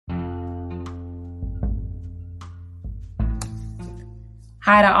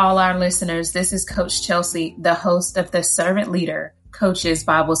Hi to all our listeners. This is Coach Chelsea, the host of the Servant Leader Coaches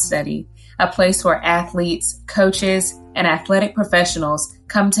Bible Study, a place where athletes, coaches, and athletic professionals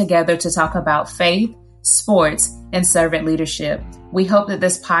come together to talk about faith, sports, and servant leadership. We hope that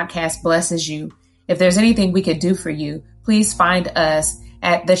this podcast blesses you. If there's anything we could do for you, please find us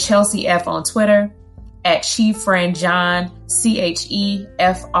at the Chelsea F on Twitter, at ChefRanJohn, ChefRanJohn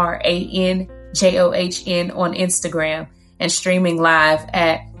on Instagram, and streaming live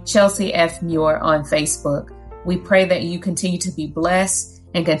at Chelsea F. Muir on Facebook. We pray that you continue to be blessed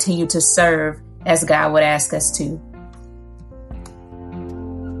and continue to serve as God would ask us to.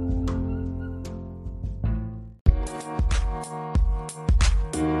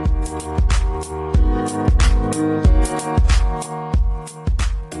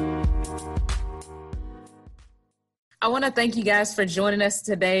 I want to thank you guys for joining us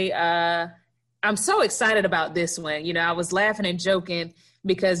today. I'm so excited about this one. You know, I was laughing and joking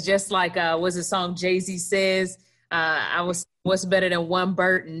because just like was the song Jay-Z says, what's better than one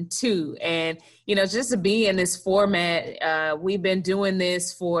Burton, two. And, you know, just to be in this format, we've been doing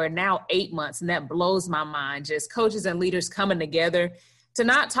this for now 8 months, and that blows my mind. Just coaches and leaders coming together to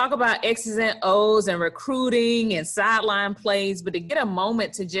not talk about X's and O's and recruiting and sideline plays, but to get a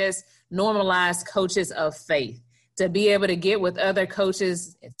moment to just normalize coaches of faith. To be able to get with other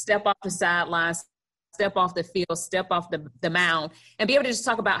coaches, step off the sidelines, step off the field, step off the mound, and be able to just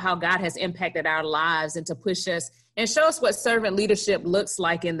talk about how God has impacted our lives and to push us and show us what servant leadership looks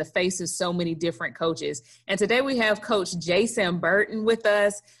like in the face of so many different coaches. And today we have Coach Jason Burton with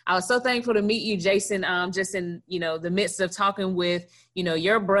us. I was so thankful to meet you, Jason, just in, the midst of talking with,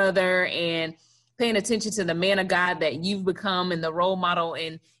 your brother and paying attention to the man of God that you've become and the role model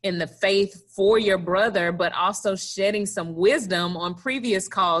in the faith for your brother, but also shedding some wisdom on previous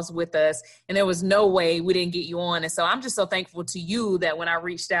calls with us. And there was no way we didn't get you on. And so I'm just so thankful to you that when I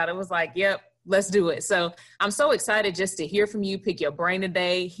reached out, it was like, yep, let's do it. So I'm so excited just to hear from you, pick your brain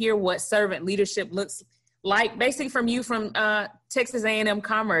today, hear what servant leadership looks like, basically from you from Texas A&M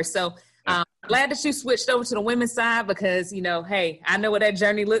Commerce. So glad that you switched over to the women's side because, hey, I know what that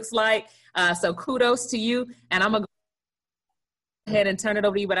journey looks like. So kudos to you. And I'm going to go ahead and turn it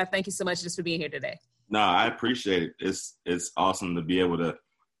over to you. But I thank you so much just for being here today. No, I appreciate it. It's awesome to be able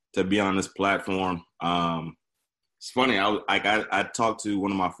to be on this platform. It's funny. I talked to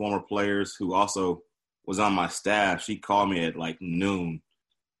one of my former players who also was on my staff. She called me at like noon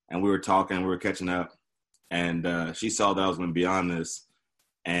and we were talking, we were catching up, and she saw that I was going to be on this.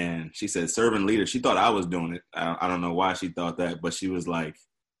 And she said, servant leader. She thought I was doing it. I don't know why she thought that, but she was like,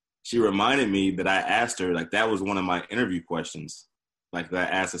 she reminded me that I asked her, like, that was one of my interview questions. Like, that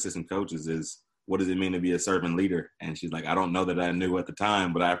I asked assistant coaches is, what does it mean to be a servant leader? And she's like, I don't know that I knew at the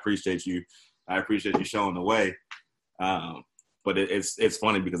time, but I appreciate you. I appreciate you showing the way. But it's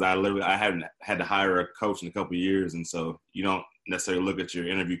funny because I haven't had to hire a coach in a couple of years. And so you don't necessarily look at your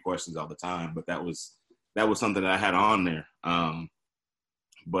interview questions all the time, but that was something that I had on there.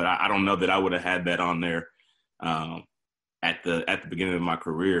 But I don't know that I would have had that on there at the beginning of my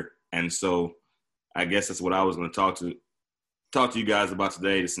career. And so I guess that's what I was going to talk to you guys about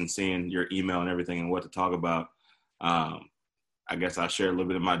today, just in seeing your email and everything and what to talk about. I guess I'll share a little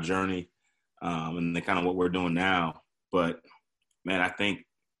bit of my journey and then kind of what we're doing now. But, man, I think,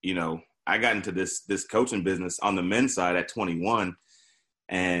 I got into this coaching business on the men's side at 21,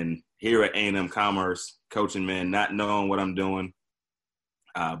 and here at A&M Commerce, coaching men, not knowing what I'm doing,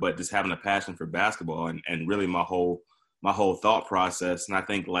 but just having a passion for basketball and really my whole thought process. And I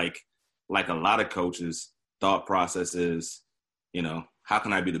think like a lot of coaches, thought process is, how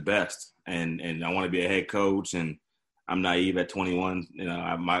can I be the best? And I want to be a head coach, and I'm naive at 21.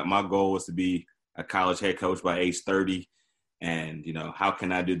 My goal was to be a college head coach by age 30. And, how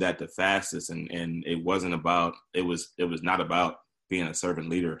can I do that the fastest? And it was not about being a servant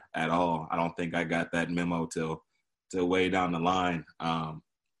leader at all. I don't think I got that memo till way down the line. I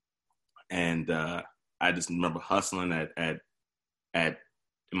just remember hustling at in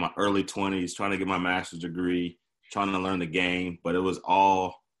my early 20s, trying to get my master's degree, trying to learn the game, but it was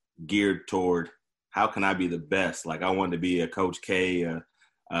all geared toward how can I be the best? Like I wanted to be a Coach K, a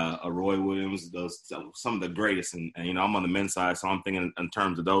Roy Williams, some of the greatest. And I'm on the men's side, so I'm thinking in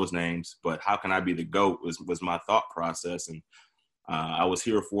terms of those names, but how can I be the GOAT was my thought process. And I was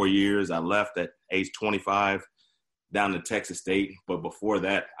here 4 years. I left at age 25 down to Texas State. But before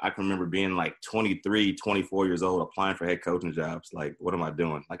that, I can remember being like 23, 24 years old, applying for head coaching jobs. Like, what am I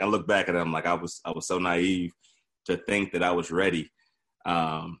doing? Like, I look back at them, like I was so naive to think that I was ready.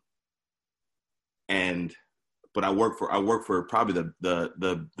 But I work for probably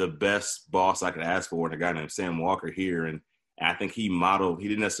the best boss I could ask for, and a guy named Sam Walker here. And And I think he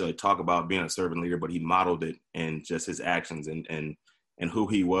didn't necessarily talk about being a servant leader, but he modeled it in just his actions and who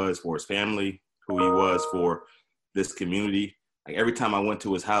he was for his family, who he was for this community. Like every time I went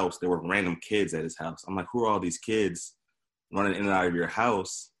to his house, there were random kids at his house. I'm like, who are all these kids running in and out of your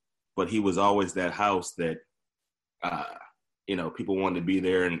house? But he was always that house that, people wanted to be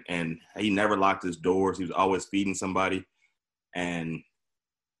there, and he never locked his doors. He was always feeding somebody. And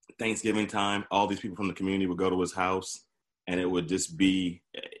Thanksgiving time, all these people from the community would go to his house, and it would just be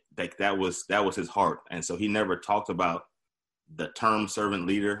like that was his heart. And so he never talked about the term servant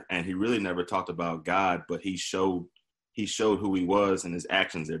leader, and he really never talked about God, but he showed who he was in his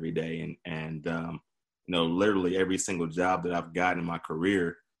actions every day. And literally every single job that I've gotten in my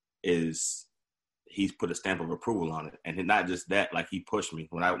career he's put a stamp of approval on it. And not just that, like he pushed me.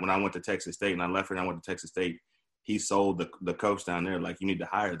 When I went to Texas State and I left and I went to Texas State, he sold the coach down there, like, you need to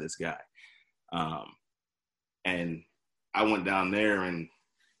hire this guy. And I went down there, and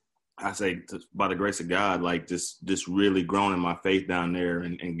I say, by the grace of God, like just really growing in my faith down there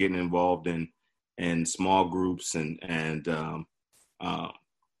and getting involved in small groups and kind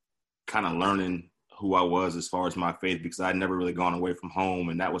of learning who I was as far as my faith, because I'd never really gone away from home.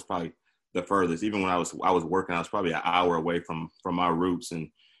 And that was probably the furthest. Even when I was working, I was probably an hour away from my roots, and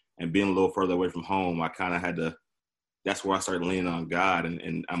being a little further away from home, I kind of had to, that's where I started leaning on God.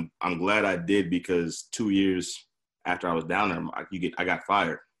 And I'm glad I did, because 2 years after I was down there, I got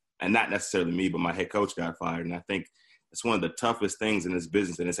fired. And not necessarily me, but my head coach got fired. And I think it's one of the toughest things in this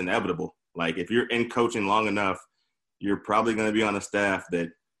business, and it's inevitable. Like, if you're in coaching long enough, you're probably going to be on a staff that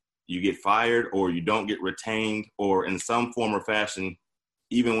you get fired or you don't get retained, or in some form or fashion,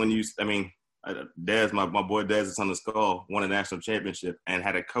 even when Dez, my boy Dez is on this call, won a national championship and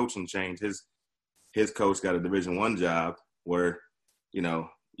had a coaching change. His coach got a Division I job where,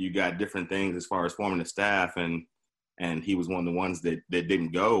 you got different things as far as forming the staff, and he was one of the ones that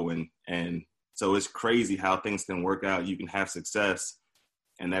didn't go. And so it's crazy how things can work out. You can have success,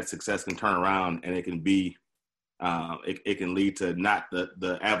 and that success can turn around, and it can be, it can lead to not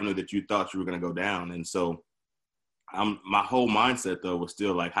the avenue that you thought you were going to go down. And so my whole mindset, though, was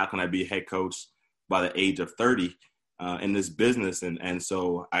still like, how can I be a head coach by the age of 30 in this business? And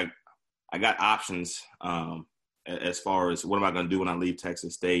so I got options as far as what am I going to do when I leave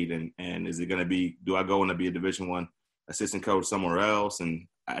Texas State, and is it going to be, do I go and be a Division I assistant coach somewhere else? And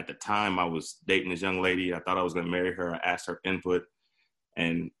at the time, I was dating this young lady. I thought I was going to marry her. I asked her input,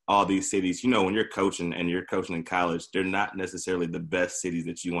 and all these cities, when you're coaching and you're coaching in college, they're not necessarily the best cities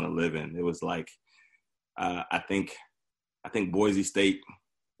that you want to live in. It was like, I think Boise State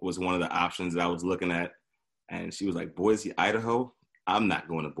was one of the options that I was looking at, and she was like, Boise, Idaho? I'm not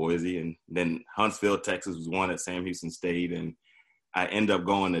going to Boise. And then Huntsville, Texas was one at Sam Houston State. And I end up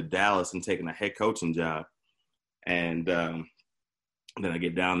going to Dallas and taking a head coaching job. And then I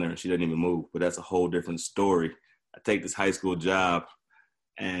get down there and she doesn't even move. But that's a whole different story. I take this high school job,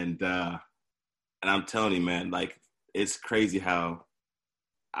 and I'm telling you, man, like, it's crazy how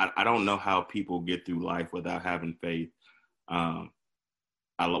I don't know how people get through life without having faith.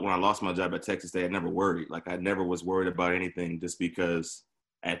 When I lost my job at Texas State, I never worried. Like, I never was worried about anything, just because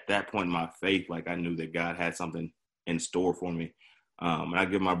at that point in my faith, like, I knew that God had something in store for me. And I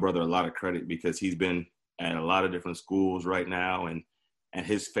give my brother a lot of credit, because he's been at a lot of different schools right now, and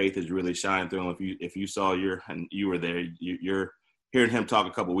his faith is really shining through. If you saw and you were there, you're hearing him talk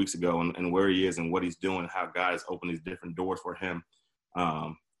a couple of weeks ago and where he is and what he's doing, how God has opened these different doors for him.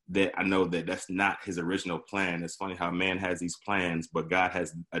 That I know that that's not his original plan. It's funny how man has these plans, but God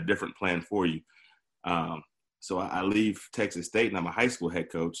has a different plan for you. So I leave Texas State, and I'm a high school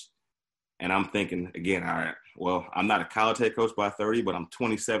head coach. And I'm thinking, again, all right, well, I'm not a college head coach by 30, but I'm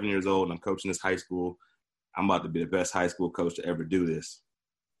 27 years old, and I'm coaching this high school. I'm about to be the best high school coach to ever do this.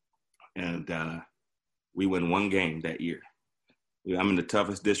 And we win one game that year. I'm in the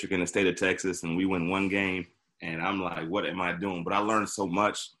toughest district in the state of Texas, and we win one game. And I'm like, what am I doing? But I learned so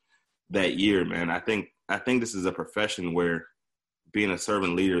much that year, man. I think this is a profession where being a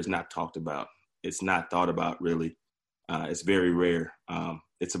servant leader is not talked about. It's not thought about, really. It's very rare.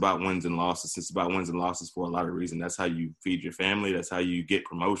 It's about wins and losses. It's about wins and losses for a lot of reasons. That's how you feed your family. That's how you get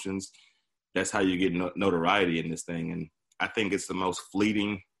promotions. That's how you get notoriety in this thing. And I think it's the most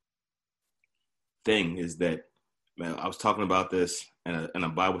fleeting thing is that, man, I was talking about this in a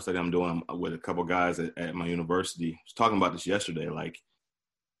Bible study I'm doing with a couple guys at my university. I was talking about this yesterday. Like,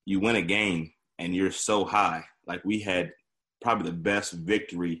 you win a game and you're so high. Like, we had probably the best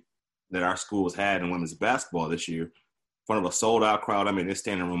victory that our school has had in women's basketball this year, in front of a sold-out crowd. I mean, it's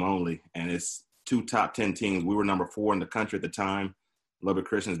standing room only, and it's 2 top 10 teams. We were number 4 in the country at the time. Lubbock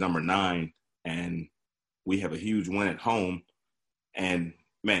Christian's number 9, and we have a huge win at home And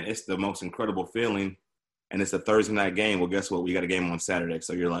man, it's the most incredible feeling. And it's a Thursday night game. Well, guess what? We got a game on Saturday.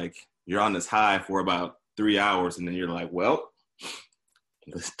 So you're on this high for about 3 hours, and then you're like, well,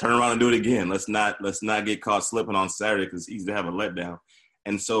 let's turn around and do it again. Let's not get caught slipping on Saturday because it's easy to have a letdown.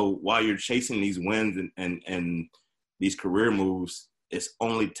 And so while you're chasing these wins and these career moves, it's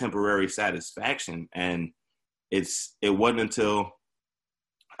only temporary satisfaction. And it wasn't until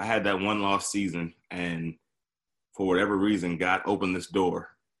I had that one lost season, and for whatever reason, God opened this door.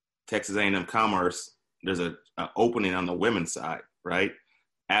 Texas A&M Commerce, there's an opening on the women's side, right?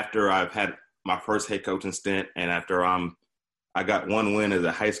 After I've had my first head coaching stint, and after I got one win as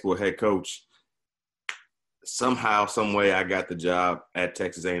a high school head coach, somehow, some way, I got the job at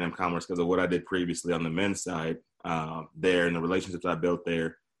Texas A&M Commerce because of what I did previously on the men's side there and the relationships I built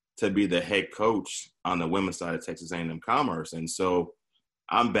there to be the head coach on the women's side of Texas A&M Commerce. And so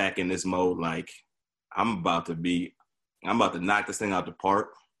I'm back in this mode, like I'm about to knock this thing out the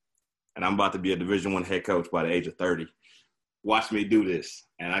park, and I'm about to be a Division I head coach by the age of 30. Watch me do this.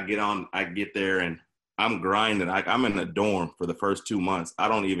 And I get there and I'm grinding. I'm in a dorm for the first 2 months. I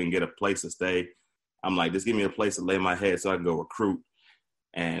don't even get a place to stay. I'm like, just give me a place to lay my head so I can go recruit.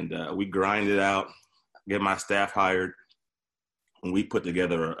 And we grind it out, get my staff hired, and we put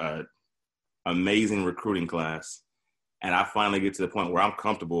together a amazing recruiting class. And I finally get to the point where I'm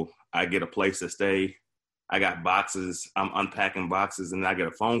comfortable. I get a place to stay. I got boxes. I'm unpacking boxes, and I get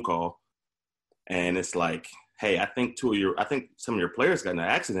a phone call. And it's like, hey, I think some of your players got in an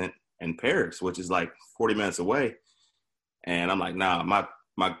accident in Paris, which is like 40 minutes away. And I'm like, nah,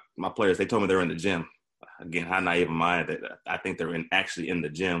 my players, they told me they're in the gym. Again, how naive am I that I think they're actually in the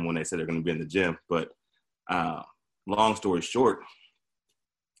gym when they said they're going to be in the gym. But long story short,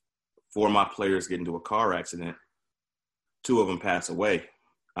 4 of my players get into a car accident. 2 of them pass away.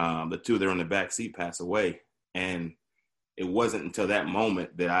 The 2 that are in the back seat pass away. And it wasn't until that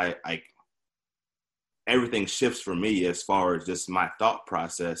moment that I everything shifts for me as far as just my thought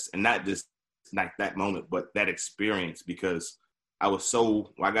process, and not just like that moment, but that experience, because I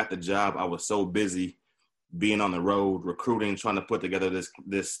got the job. I was so busy being on the road, recruiting, trying to put together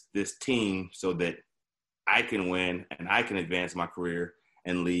this team so that I can win and I can advance my career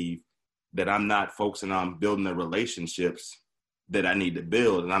and leave, that I'm not focusing on building the relationships that I need to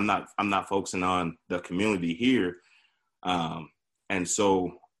build. And I'm not focusing on the community here. And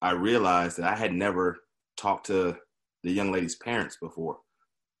so I realized that I had never talked to the young lady's parents before.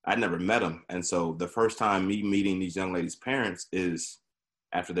 I'd never met them. And so the first time me meeting these young ladies' parents is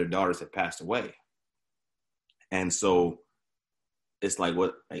after their daughters had passed away. And so it's like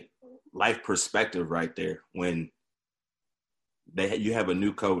life perspective right there when you have a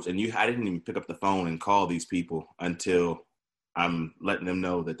new coach, and I didn't even pick up the phone and call these people until I'm letting them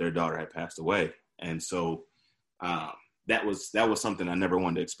know that their daughter had passed away. And so that was something I never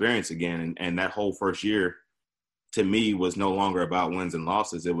wanted to experience again. And that whole first year to me was no longer about wins and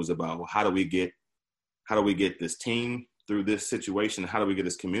losses. It was about how do we get this team through this situation? How do we get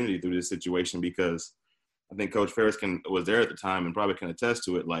this community through this situation? Because I think Coach Ferris was there at the time and probably can attest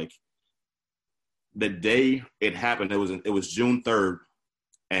to it. Like the day it happened, it was June 3rd.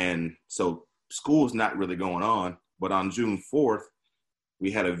 And so school's not really going on, but on June 4th,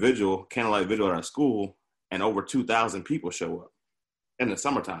 we had a candlelight vigil at our school, and over 2,000 people show up in the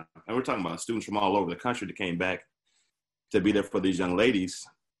summertime. And we're talking about students from all over the country that came back to be there for these young ladies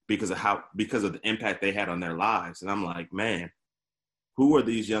because of the impact they had on their lives. And I'm like, man, who are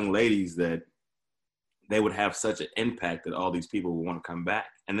these young ladies that they would have such an impact that all these people would want to come back?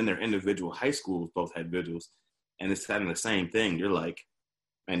 And then their individual high schools both had vigils, and it's kind of the same thing. You're like,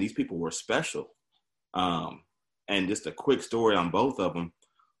 man, these people were special. And just a quick story on both of them.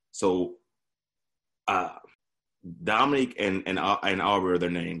 So Dominique and Aubrey are their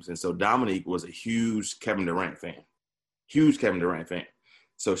names. And so Dominique was a huge Kevin Durant fan.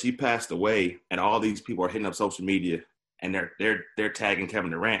 So she passed away, and all these people are hitting up social media, and they're tagging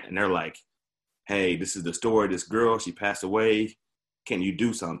Kevin Durant, and they're like, hey, this is the story of this girl. She passed away. Can you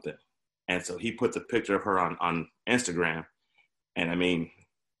do something? And so he puts a picture of her on Instagram. And I mean,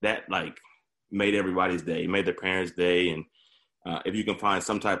 that like made everybody's day, made their parents' day. And if you can find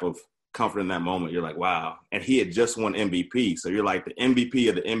some type of comfort in that moment, you're like, wow. And he had just won MVP. So you're like, the MVP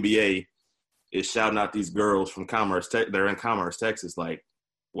of the NBA is shouting out these girls from Commerce Tech. They're in Commerce, Texas. Like,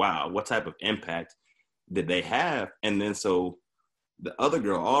 wow, what type of impact did they have? And then so the other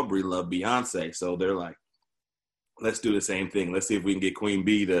girl, Aubrey, loved Beyonce. So they're like, let's do the same thing. Let's see if we can get Queen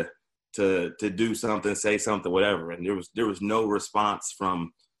Bee to do something, say something, whatever. And there was no response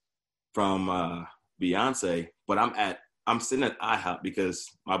from Beyonce. But I'm sitting at IHOP because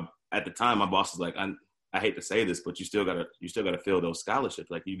at the time my boss was like, I hate to say this, but you still gotta fill those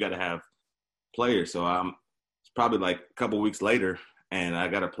scholarships. Like, you gotta have players. So it's probably like a couple of weeks later, and I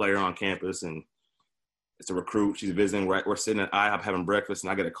got a player on campus, and it's a recruit. She's visiting. We're sitting at IHOP having breakfast,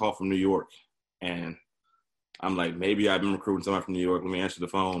 and I get a call from New York. And I'm like, maybe I've been recruiting someone from New York. Let me answer the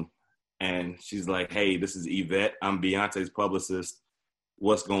phone. And she's like, hey, this is Yvette. I'm Beyonce's publicist.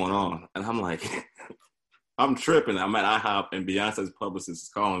 What's going on? And I'm like, I'm tripping. I'm at IHOP, and Beyonce's publicist is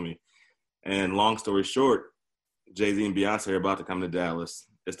calling me. And long story short, Jay-Z and Beyonce are about to come to Dallas.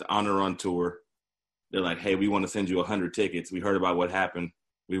 It's the Honor Run tour. They're like, hey, we want to send you 100 tickets. We heard about what happened.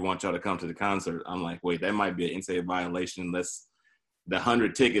 We want y'all to come to the concert. I'm like, wait, that might be an NCAA violation unless the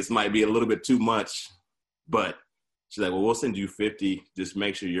 100 tickets might be a little bit too much. But she's like, well, we'll send you 50. Just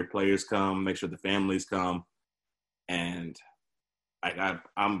make sure your players come, make sure the families come. And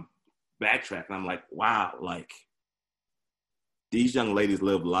I'm backtracking. I'm like, wow, like, these young ladies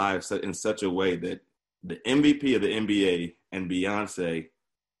live lives in such a way that the MVP of the NBA and Beyonce,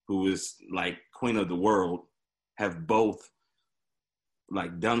 who is like queen of the world, have both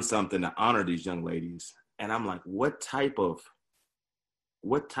like done something to honor these young ladies. And I'm like, what type of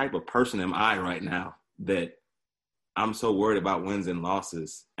person am I right now that I'm so worried about wins and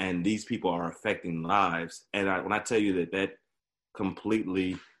losses, and these people are affecting lives? And when I tell you that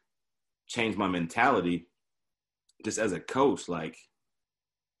completely changed my mentality, just as a coach, like,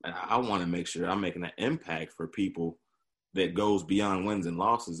 I want to make sure I'm making an impact for people that goes beyond wins and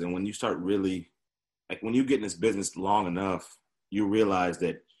losses. And when you start really, like, when you get in this business long enough, you realize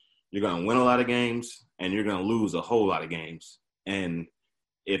that you're going to win a lot of games and you're going to lose a whole lot of games. And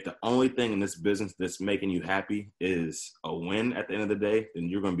if the only thing in this business that's making you happy is a win at the end of the day, then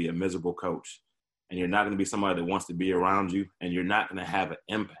you're going to be a miserable coach. And you're not going to be somebody that wants to be around you, and you're not going to have an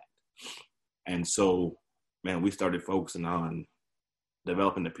impact. And so, man, we started focusing on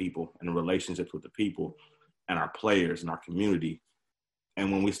developing the people and the relationships with the people and our players and our community.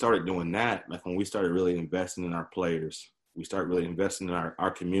 And when we started doing that, like when we started really investing in our players, we start really investing in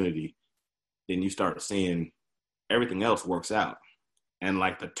our community, then you start seeing everything else works out. And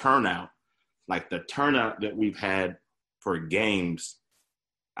like the turnout that we've had for games,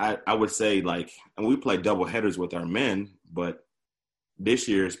 I would say, like, and we play double headers with our men, but this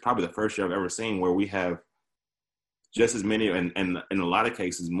year is probably the first year I've ever seen where we have just as many, and in a lot of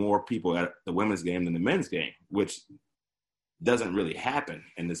cases, more people at the women's game than the men's game, which doesn't really happen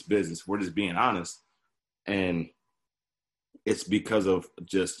in this business. We're just being honest. And it's because of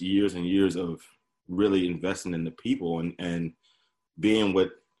just years and years of really investing in the people and being what,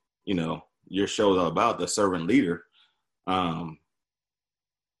 you know, your show is all about, the servant leader. And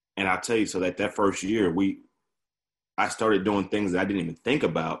I'll tell you, so that first year, I started doing things that I didn't even think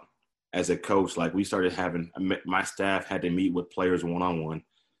about as a coach. Like, we started having, my staff had to meet with players one-on-one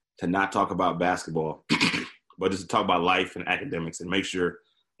to not talk about basketball, but just to talk about life and academics and make sure,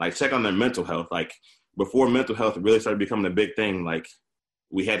 like, check on their mental health. Like, before mental health really started becoming a big thing, like,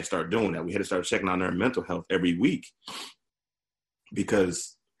 we had to start doing that. We had to start checking on their mental health every week,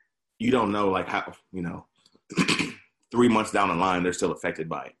 because you don't know, like, how, you know, 3 months down the line, they're still affected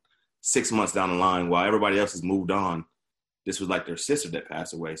by it. 6 months down the line, while everybody else has moved on, this was like their sister that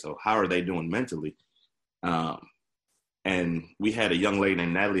passed away. So how are they doing mentally? And we had a young lady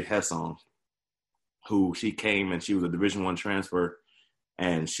named Natalie Hesson, who she came and she was a Division I transfer,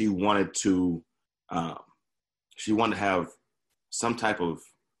 and she wanted to have some type of,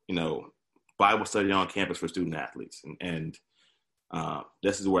 you know, Bible study on campus for student athletes. And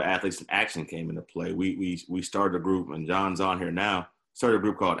this is where Athletes in Action came into play. We started a group, and John's on here now, started a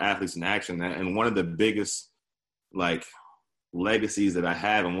group called Athletes in Action. And one of the biggest, like, legacies that I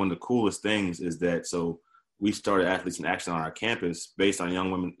have, and one of the coolest things is that, so we started Athletes in Action on our campus based on a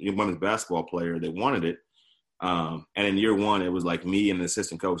young women's basketball player that wanted it. And in year one, it was like me and the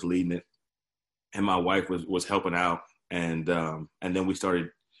assistant coach leading it, and my wife was helping out. And then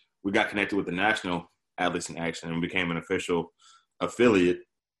we got connected with the National Athletes in Action and became an official affiliate.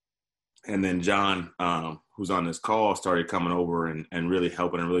 And then John, who's on this call, started coming over and really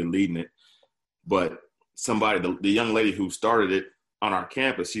helping and really leading it. But the young lady who started it on our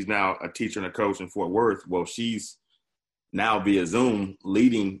campus, she's now a teacher and a coach in Fort Worth. Well, she's now via Zoom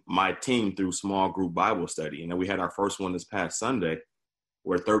leading my team through small group Bible study. And then we had our first one this past Sunday,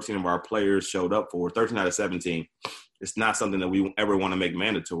 where 13 of our players showed up for 13 out of 17. It's not something that we ever want to make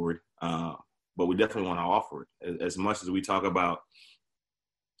mandatory, but we definitely want to offer it. As much as we talk about,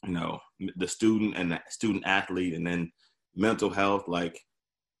 you know, the student and the student athlete, and then mental health, like,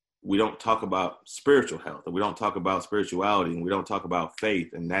 we don't talk about spiritual health, and we don't talk about spirituality, and we don't talk about faith.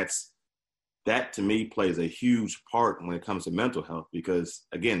 And that to me plays a huge part when it comes to mental health, because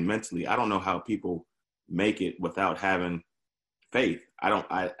again, mentally, I don't know how people make it without having faith. I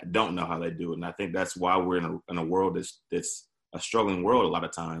don't know how they do it. And I think that's why we're in a world that's a struggling world a lot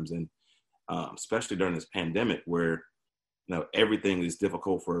of times. And especially during this pandemic where, everything is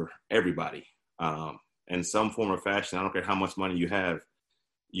difficult for everybody. In some form or fashion, I don't care how much money you have,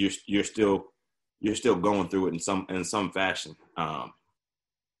 you're still going through it in some fashion.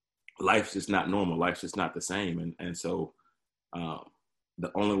 Life's just not normal. Life's just not the same. And so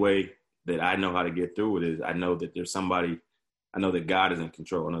the only way that I know how to get through it is I know that there's somebody. I know that God is in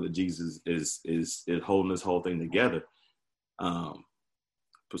control. I know that Jesus is holding this whole thing together.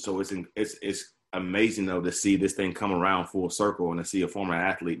 So it's amazing though to see this thing come around full circle and to see a former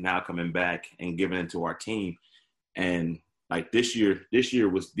athlete now coming back and giving it to our team. And like this year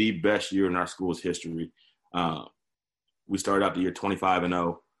was the best year in our school's history. We started out the year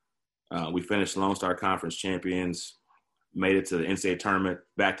 25-0. We finished Lone Star Conference champions, made it to the NCAA tournament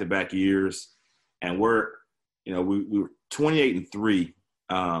back-to-back years, and we were 28-3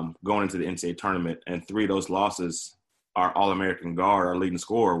 going into the NCAA tournament, and 3 of those losses, our All-American guard, our leading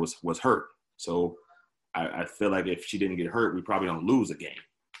scorer, was hurt. So I feel like if she didn't get hurt, we probably don't lose a game.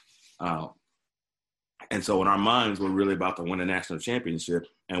 And so in our minds, we're really about to win a national championship,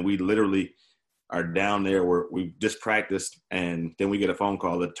 and we literally are down there where we just practiced, and then we get a phone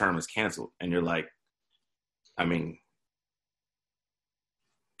call that the tournament's canceled. And you're like, I mean,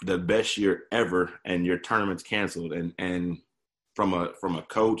 the best year ever, and your tournament's canceled. And from a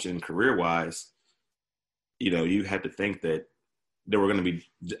coach and career wise, you had to think that there were going to be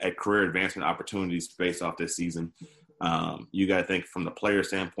career advancement opportunities based off this season. You got to think from the player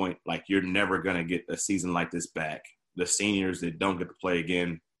standpoint, like you're never going to get a season like this back. The seniors that don't get to play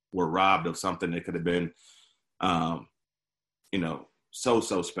again were robbed of something that could have been,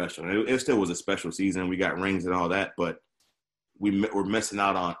 so special. And it still was a special season. We got rings and all that, but we're missing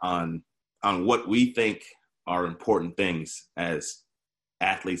out on what we think are important things as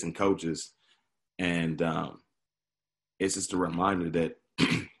athletes and coaches. And it's just a reminder that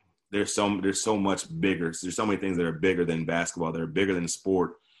there's so much bigger. There's so many things that are bigger than basketball, that are bigger than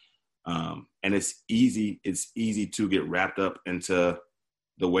sport. And it's easy to get wrapped up into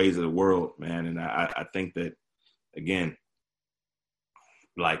the ways of the world, man. And I think that, again,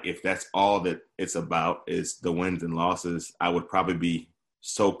 like if that's all that it's about is the wins and losses, I would probably be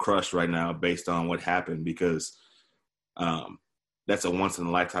so crushed right now based on what happened, because that's a once in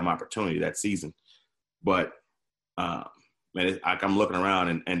a lifetime opportunity that season. But man, I'm looking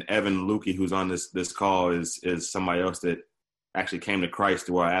around, and Evan Lukey, who's on this call, is somebody else that actually came to Christ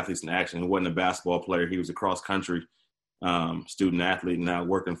through our Athletes in Action. He wasn't a basketball player. He was a cross country student athlete, now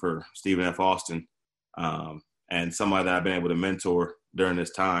working for Stephen F. Austin, and somebody that I've been able to mentor during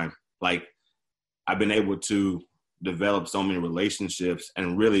this time. Like, I've been able to develop so many relationships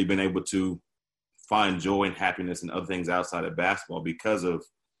and really been able to find joy and happiness and other things outside of basketball because of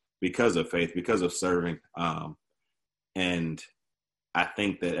faith, because of serving. And I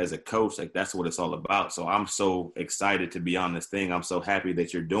think that as a coach, like, that's what it's all about. So I'm so excited to be on this thing. I'm so happy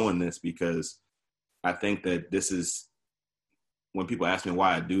that you're doing this, because I think that this is, when people ask me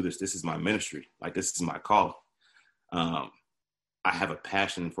why I do this, this is my ministry. Like, this is my call. I have a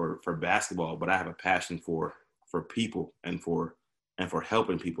passion for basketball, but I have a passion for people and for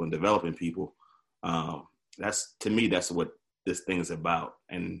helping people and developing people. That's, to me, that's what this thing is about.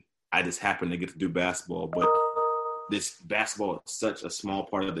 And I just happen to get to do basketball, but this basketball is such a small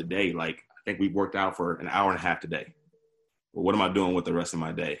part of the day. Like, I think we worked out for an hour and a half today. Well, what am I doing with the rest of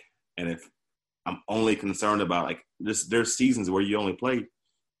my day? And if I'm only concerned about, like, there's seasons where you only play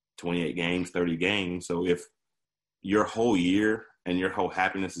 28 games, 30 games. So if your whole year and your whole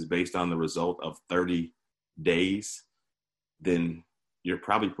happiness is based on the result of 30 days, then you're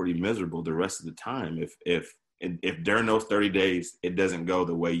probably pretty miserable the rest of the time. If during those 30 days, it doesn't go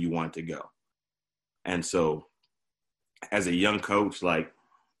the way you want it to go. And so as a young coach, like,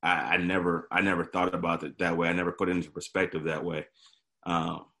 I never thought about it that way. I never put it into perspective that way.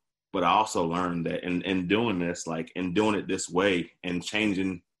 But I also learned that in doing this, like, in doing it this way and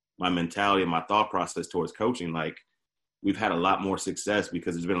changing my mentality and my thought process towards coaching, like, we've had a lot more success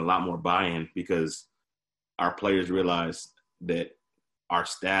because there's been a lot more buy-in, because our players realize that our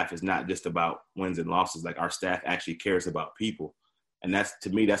staff is not just about wins and losses. Like, our staff actually cares about people. And that's, to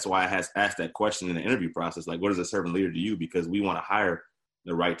me, that's why I asked that question in the interview process. Like, what is a servant leader to you? Because we want to hire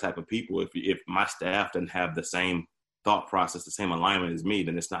the right type of people. If my staff doesn't have the same thought process, the same alignment as me,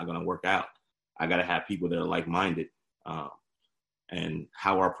 then it's not going to work out. I got to have people that are like-minded. And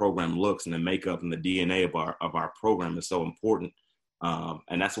how our program looks and the makeup and the DNA of our program is so important.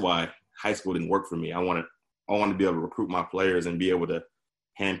 And that's why high school didn't work for me. I want to be able to recruit my players and be able to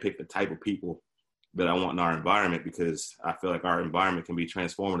handpick the type of people that I want in our environment, because I feel like our environment can be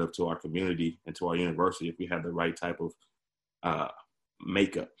transformative to our community and to our university if we have the right type of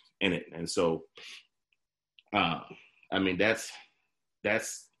makeup in it. And so, I mean, that's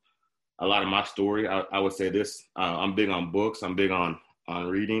a lot of my story. I would say this: I'm big on books. I'm big on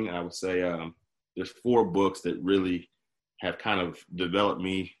reading. I would say there's 4 books that really have kind of developed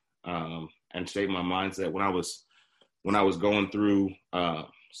me and shaped my mindset. When I was going through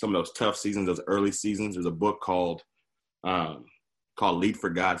some of those tough seasons, those early seasons, there's a book called Lead for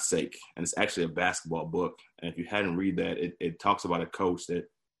God's Sake. And it's actually a basketball book. And if you hadn't read that, it talks about a coach that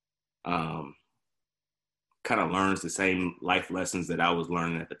kind of learns the same life lessons that I was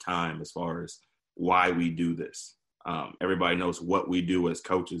learning at the time, as far as why we do this. Everybody knows what we do as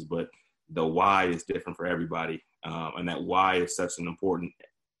coaches, but the why is different for everybody. And that why is such an important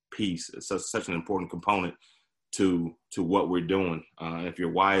piece. It's such an important component to what we're doing. If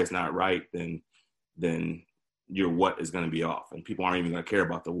your why is not right, then your what is going to be off, and people aren't even going to care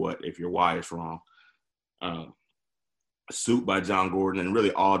about the what if your why is wrong. Soup by John Gordon, and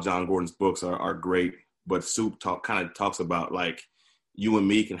really all John Gordon's books are great, but Soup kind of talks about, like, you and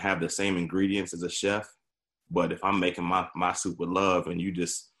me can have the same ingredients as a chef, but if I'm making my soup with love and you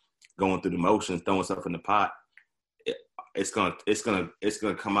just going through the motions, throwing stuff in the pot, it's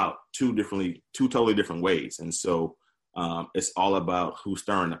gonna come out two totally different ways. And so it's all about who's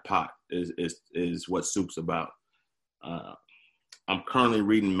stirring the pot is what Soup's about. I'm currently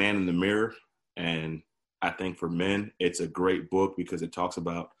reading Man in the Mirror, and I think for men it's a great book because it talks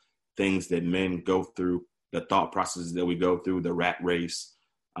about things that men go through, the thought processes that we go through, the rat race,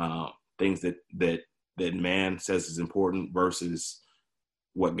 things that man says is important versus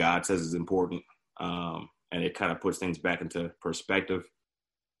what God says is important. And it kind of puts things back into perspective.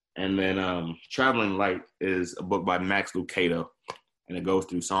 And then Traveling Light is a book by Max Lucado, and it goes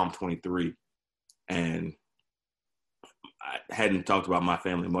through Psalm 23. And I hadn't talked about my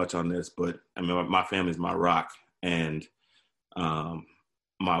family much on this, but I mean, my family is my rock. And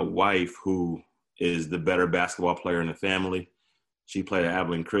my wife, who is the better basketball player in the family, she played at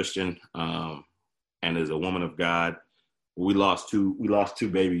Abilene Christian and is a woman of God. We lost two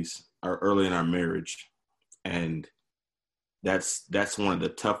babies early in our marriage. And that's one of the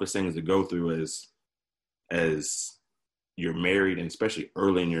toughest things to go through as you're married, and especially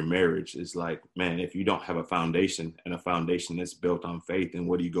early in your marriage, is like, man, if you don't have a foundation, and a foundation that's built on faith, then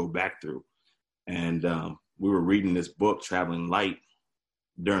what do you go back through? And we were reading this book, Traveling Light,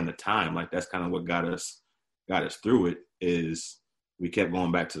 during the time. Like, that's kind of what got us through it, is we kept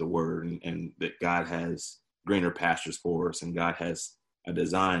going back to the word, and that God has greener pastures for us, and God has a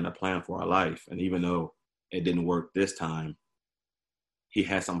design, a plan for our life. And even though it didn't work this time, he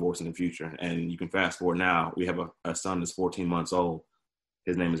has some for us in the future. And you can fast forward now. We have a son that's 14 months old.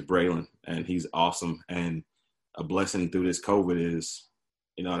 His name is Braylon, and he's awesome. And a blessing through this COVID is,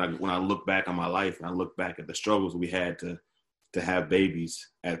 you know, when I look back on my life and I look back at the struggles we had to have babies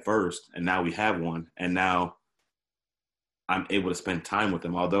at first, and now we have one, and now I'm able to spend time with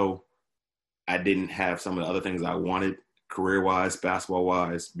them. Although I didn't have some of the other things I wanted, career-wise,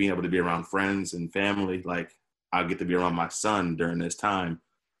 basketball-wise, being able to be around friends and family, like, I get to be around my son during this time,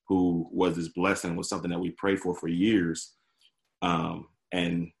 who was this blessing, was something that we prayed for years.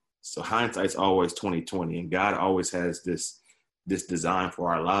 And so hindsight's always 20/20, and God always has this design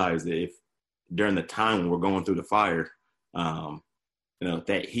for our lives, that if during the time when we're going through the fire, you know,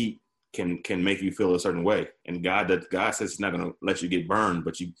 that heat can make you feel a certain way. And God says he's not going to let you get burned,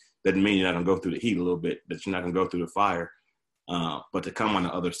 but doesn't mean you're not going to go through the heat a little bit, that you're not going to go through the fire. But to come on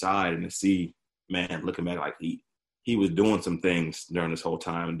the other side and to see, man, looking back, like he was doing some things during this whole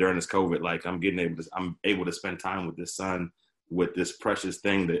time, and during this COVID, like, I'm able to spend time with this son, with this precious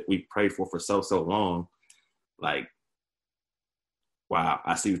thing that we prayed for so long. Like, wow,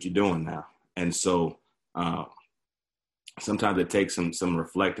 I see what you're doing now. And so sometimes it takes some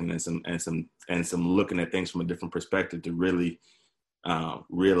reflecting and some looking at things from a different perspective to really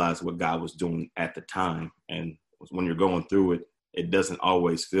realize what God was doing at the time. And when you're going through it, it doesn't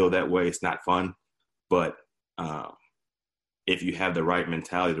always feel that way. It's not fun, but if you have the right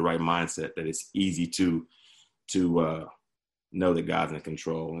mentality, the right mindset, that it's easy to know that God's in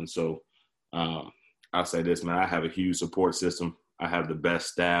control. And so I'll say this, man, I have a huge support system. I have the best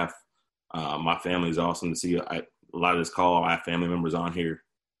staff. My family is awesome to see. A lot of this call, I have family members on here.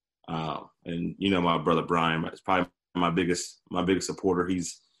 And, you know, my brother Brian is probably my biggest supporter.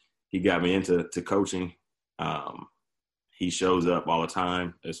 He got me into coaching. He shows up all the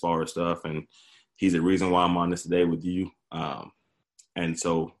time as far as stuff, and he's the reason why I'm on this today with you. And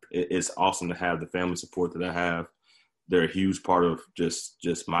so it's awesome to have the family support that I have. they're a huge part of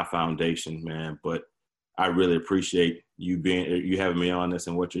just my foundation, man. But I really appreciate you having me on this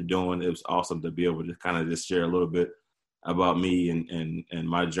and what you're doing. It was awesome to be able to kind of just share a little bit about me and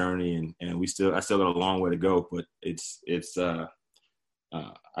my journey. And I still got a long way to go, but I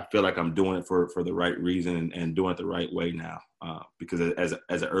feel like I'm doing it for the right reason and doing it the right way now. Because as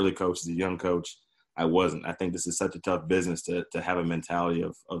an early coach, as a young coach, I wasn't. I think this is such a tough business to have a mentality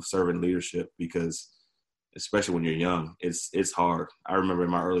of servant leadership, because especially when you're young, it's hard. I remember in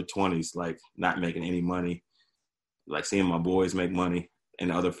my early 20s, like not making any money, like seeing my boys make money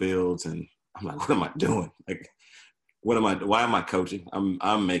in other fields, and I'm like, what am I doing? Like, why am I coaching?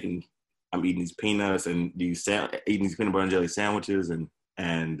 I'm eating these peanuts and eating these peanut butter and jelly sandwiches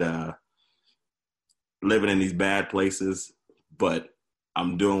and living in these bad places, but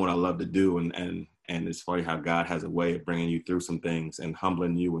I'm doing what I love to do. And it's funny how God has a way of bringing you through some things and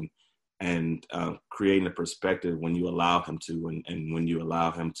humbling you and creating a perspective when you allow him to, and when you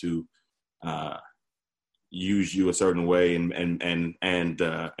allow him to use you a certain way and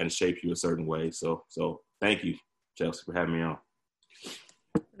shape you a certain way. So thank you, Chelsea, for having me on.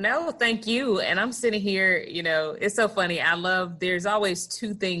 No, thank you. And I'm sitting here, it's so funny. There's always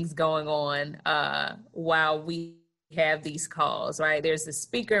two things going on while we have these calls, right? There's the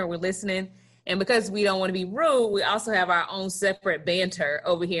speaker and we're listening. And because we don't want to be rude, we also have our own separate banter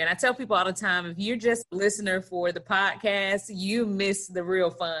over here. And I tell people all the time, if you're just a listener for the podcast, you miss the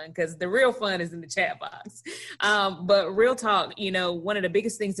real fun, because the real fun is in the chat box. But real talk, one of the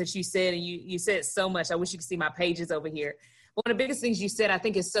biggest things that you said, and you said so much, I wish you could see my pages over here. One of the biggest things you said, I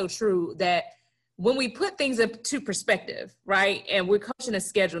think, is so true, that when we put things into perspective, right, and we're coaching a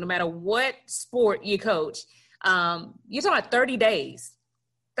schedule, no matter what sport you coach, you're talking about 30 days.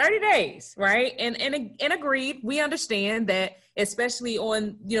 30 days, right? And agreed, we understand that, especially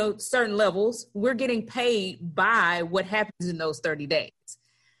on, certain levels, we're getting paid by what happens in those 30 days.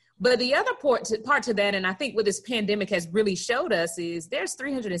 But the other part to that, and I think what this pandemic has really showed us, is there's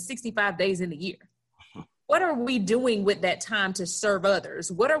 365 days in the year. What are we doing with that time to serve others?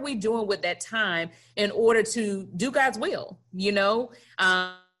 What are we doing with that time in order to do God's will?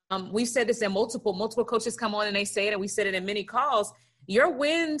 We've said this, and multiple coaches come on and they say it, and we said it in many calls. Your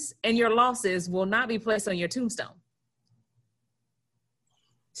wins and your losses will not be placed on your tombstone.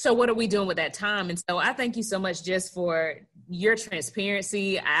 So what are we doing with that time? And so I thank you so much just for your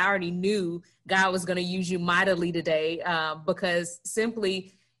transparency. I already knew God was going to use you mightily today, because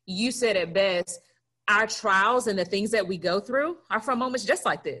simply, you said it best, our trials and the things that we go through are from moments just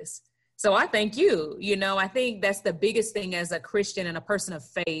like this. So I thank you. I think that's the biggest thing as a Christian and a person of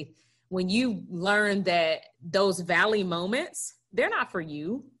faith, when you learn that those valley moments, they're not for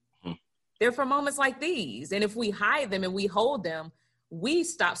you. They're for moments like these. And if we hide them and we hold them, we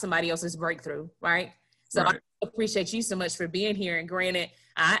stop somebody else's breakthrough, right? So right. I appreciate you so much for being here. And granted,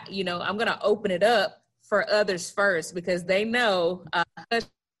 I'm going to open it up for others first, because they know,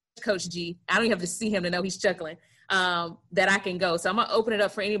 Coach G, I don't even have to see him to know he's chuckling, that I can go. So I'm going to open it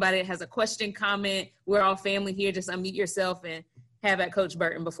up for anybody that has a question, comment. We're all family here. Just unmute yourself and have at Coach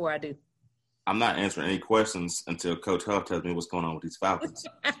Burton before I do. I'm not answering any questions until Coach Huff tells me what's going on with these Falcons.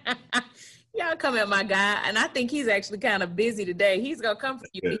 Y'all come at my guy, and I think he's actually kind of busy today. He's going to come for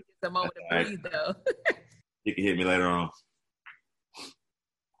you. He gets a moment to breathe, though. You can hit me later on.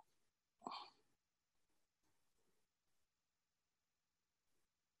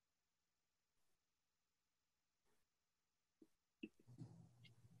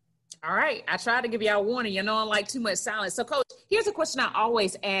 All right. I tried to give y'all a warning. I don't like too much silence. So, Coach, here's a question I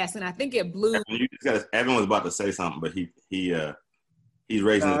always ask, and I think it blew. Evan was about to say something, but he's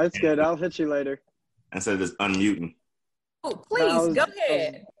raising. No, it's good. I'll hit you later. Instead of just unmuting. Oh, please go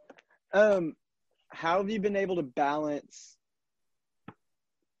ahead. How have you been able to balance?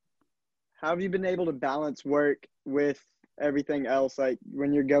 How have you been able to balance work with everything else? Like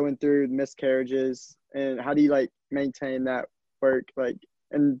when you're going through miscarriages, and how do you maintain that work?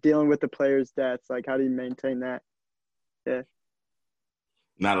 And dealing with the players' deaths, how do you maintain that? Yeah.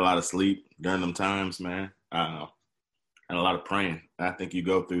 Not a lot of sleep during them times, man. And a lot of praying. I think you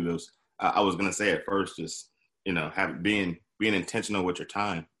go through those. I was gonna say at first, just being intentional with your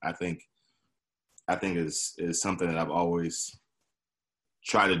time. I think is something that I've always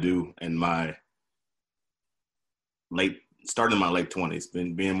tried to do in my starting in my late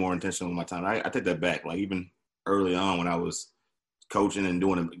 20s. Being more intentional with my time. I take that back. Even early on when I was coaching and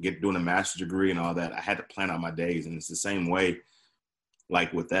doing a master's degree and all that, I had to plan out my days, and it's the same way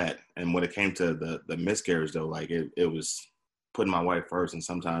with that. And when it came to the miscarriage though, it was putting my wife first, and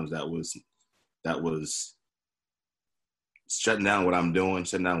sometimes that was shutting down what I'm doing,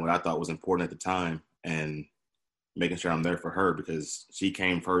 shutting down what I thought was important at the time, and making sure I'm there for her because she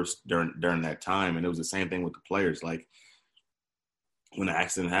came first during that time. And it was the same thing with the players. Like when the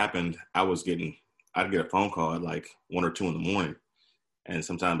accident happened, I'd get a phone call at like 1 or 2 in the morning. And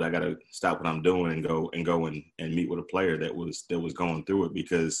sometimes I got to stop what I'm doing and go and meet with a player that was going through it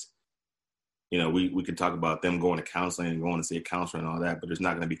because, you know, we could talk about them going to counseling and going to see a counselor and all that, but there's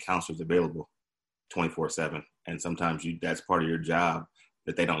not going to be counselors available 24/7. And sometimes that's part of your job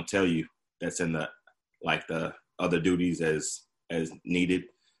that they don't tell you. That's in the other duties as needed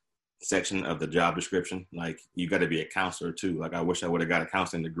section of the job description. Like you got to be a counselor too. Like I wish I would have got a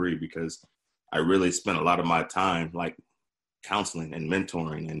counseling degree because I really spent a lot of my time like counseling and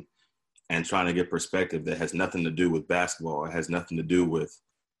mentoring and trying to get perspective that has nothing to do with basketball. It has nothing to do with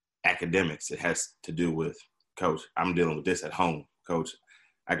academics. It has to do with, Coach, I'm dealing with this at home. Coach,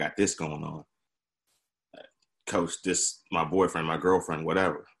 I got this going on. Coach, this, my boyfriend, my girlfriend,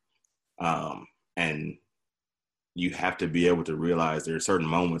 whatever. And you have to be able to realize there are certain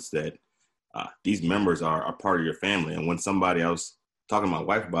moments that these members are a part of your family. And when somebody, I was talking to my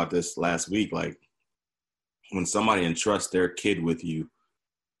wife about this last week, like when somebody entrusts their kid with you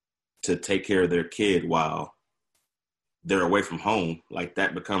to take care of their kid while they're away from home, like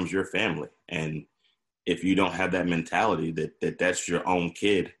that becomes your family. And if you don't have that mentality that that's your own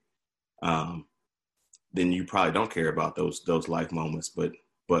kid, then you probably don't care about those life moments. But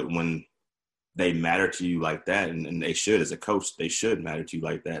when they matter to you like that, and they should, as a coach, they should matter to you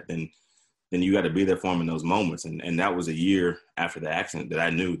like that, then you got to be there for them in those moments. And that was a year after the accident that I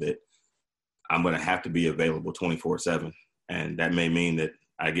knew that I'm going to have to be available 24/7. And that may mean that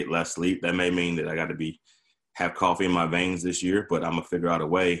I get less sleep. That may mean that I got to have coffee in my veins this year, but I'm going to figure out a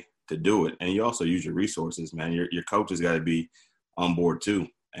way to do it. And you also use your resources, man. Your coaches got to be on board too.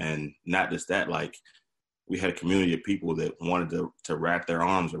 And not just that, like we had a community of people that wanted to wrap their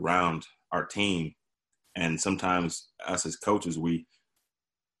arms around our team. And sometimes us as coaches, we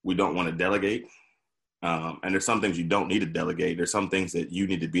don't want to delegate. And there's some things you don't need to delegate. There's some things that you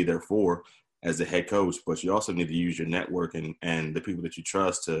need to be there for as the head coach, but you also need to use your network and the people that you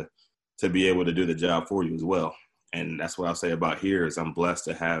trust to be able to do the job for you as well. And that's what I'll say about here is I'm blessed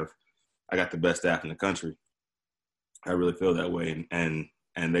to I got the best staff in the country. I really feel that way. And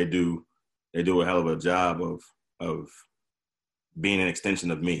they do a hell of a job of being an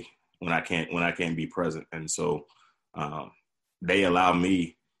extension of me when I can't be present. And so they allow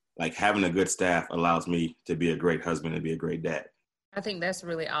me, like having a good staff allows me to be a great husband and be a great dad. I think that's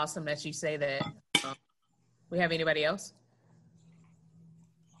really awesome that you say that. We have anybody else?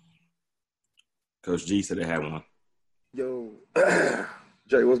 Coach G said they had one. Yo,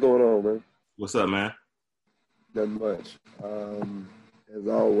 Jay, what's going on, man? What's up, man? Nothing much. As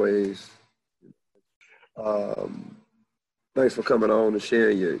always, thanks for coming on and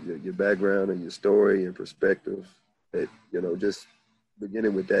sharing your background and your story and perspective. That, you know, just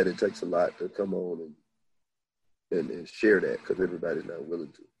beginning with that, it takes a lot to come on and share that because everybody's not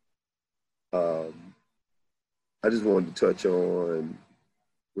willing to. I just wanted to touch on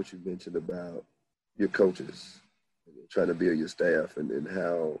what you mentioned about your coaches trying to build your staff and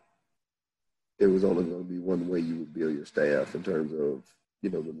how it was only going to be one way you would build your staff in terms of, you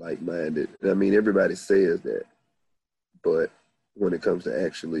know, the like-minded. I mean, everybody says that, but when it comes to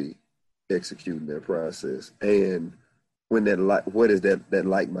actually executing that process and when what is that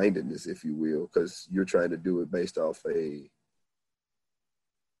like-mindedness, if you will, because you're trying to do it based off a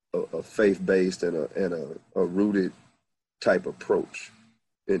faith-based and a rooted type approach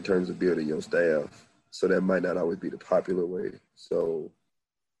in terms of building your staff. So that might not always be the popular way. So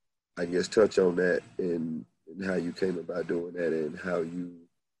I guess touch on that and how you came about doing that and how you,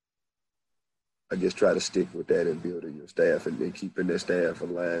 I guess, try to stick with that and building your staff and then keeping that staff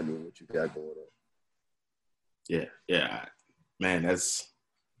aligned with what you got going on. Yeah. Man, that's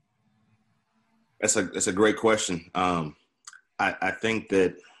a great question. I think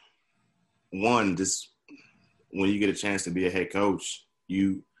that one, just when you get a chance to be a head coach,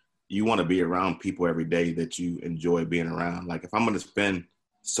 you want to be around people every day that you enjoy being around. Like if I'm going to spend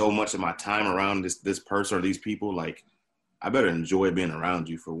so much of my time around this person or these people, like I better enjoy being around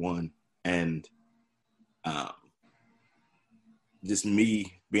you for one. And just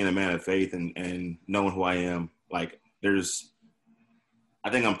me being a man of faith and knowing who I am, like I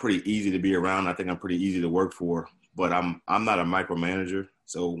think I'm pretty easy to be around. I think I'm pretty easy to work for, but I'm not a micromanager.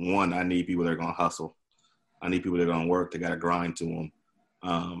 So one, I need people that are going to hustle. I need people that are going to work. They got to grind to them.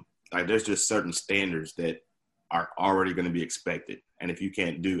 Like there's just certain standards that are already going to be expected. And if you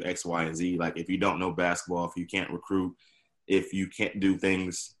can't do X, Y, and Z, like if you don't know basketball, if you can't recruit, if you can't do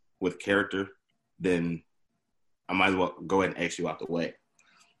things with character, then I might as well go ahead and X you out the way.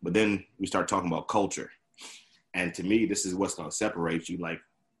 But then we start talking about culture. And to me, this is what's going to separate you. Like,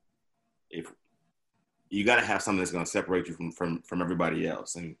 if you got to have something that's going to separate you from everybody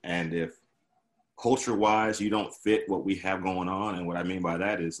else. And if culture-wise you don't fit what we have going on, and what I mean by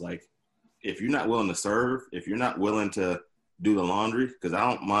that is, like, if you're not willing to serve, if you're not willing to do the laundry, because I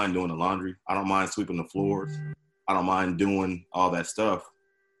don't mind doing the laundry. I don't mind sweeping the floors. I don't mind doing all that stuff.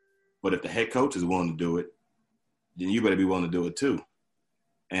 But if the head coach is willing to do it, then you better be willing to do it too.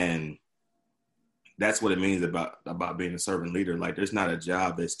 And that's what it means about being a servant leader. Like, there's not a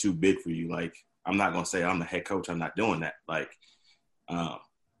job that's too big for you. Like, I'm not going to say I'm the head coach. I'm not doing that. Like,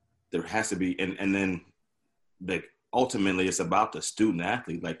 there has to be, and then ultimately it's about the student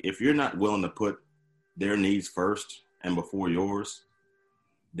athlete. Like, if you're not willing to put their needs first and before yours,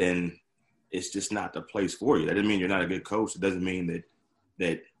 then it's just not the place for you. That doesn't mean you're not a good coach. It doesn't mean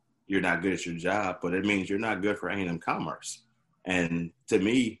that you're not good at your job, but it means you're not good for A&M Commerce. And to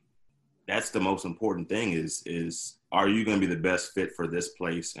me, that's the most important thing is are you going to be the best fit for this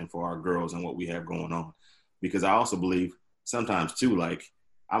place and for our girls and what we have going on? Because I also believe sometimes too, like,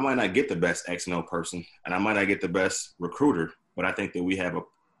 I might not get the best X and O person and I might not get the best recruiter, but I think that we have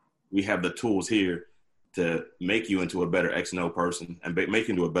the tools here to make you into a better X and O person and make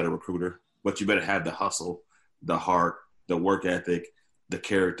you into a better recruiter. But you better have the hustle, the heart, the work ethic, the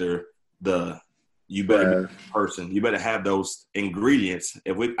character, you better be a person. You better have those ingredients.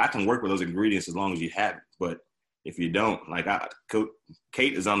 I can work with those ingredients as long as you have it. But if you don't, like,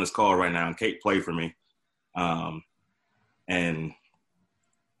 Kate is on this call right now, and Kate played for me, and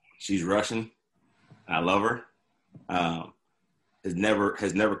she's Russian. I love her. Has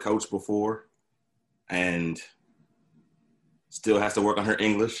never coached before, and still has to work on her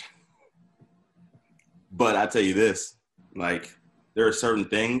English. But I tell you this, like, there are certain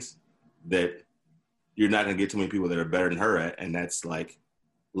things that you're not going to get too many people that are better than her at, and that's, like,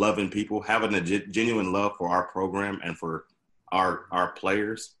 loving people, having a genuine love for our program and for our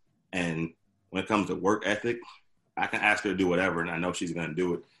players. And when it comes to work ethic, I can ask her to do whatever, and I know she's going to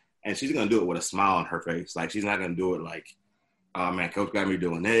do it. And she's going to do it with a smile on her face. Like, she's not going to do it like, oh, man, coach got me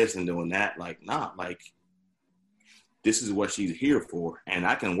doing this and doing that. Like, nah, like, this is what she's here for, and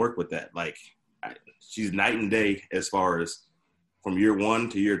I can work with that. Like, she's night and day as far as from year 1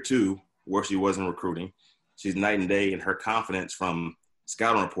 to year 2, where she was in recruiting. She's night and day in her confidence from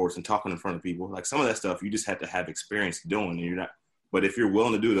scouting reports and talking in front of people. Like, some of that stuff you just have to have experience doing, and you're not. But if you're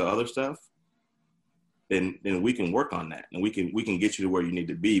willing to do the other stuff, then we can work on that, and we can get you to where you need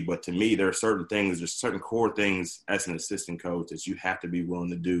to be. But to me, there are certain things, there's certain core things as an assistant coach that you have to be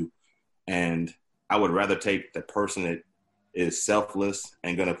willing to do. And I would rather take the person that is selfless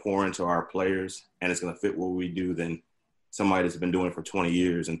and going to pour into our players and it's going to fit what we do than somebody that's been doing it for 20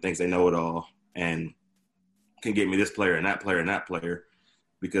 years and thinks they know it all and can get me this player and that player and that player,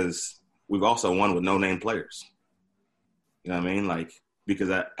 because we've also won with no-name players. You know what I mean? Like,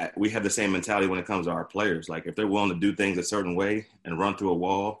 because we have the same mentality when it comes to our players. Like, if they're willing to do things a certain way and run through a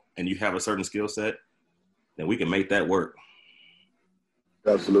wall and you have a certain skill set, then we can make that work.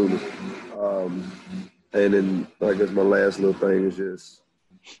 Absolutely. And then, I guess my last little thing is just,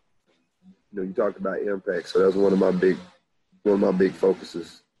 you talked about impact. So that's one of my big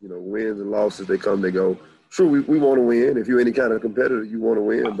focuses. Wins and losses, they come, they go. Sure, we want to win. If you're any kind of competitor, you want to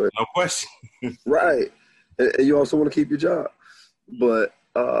win. But no question. Right. And you also want to keep your job. But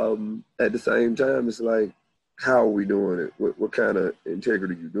at the same time, it's like, how are we doing it? What kind of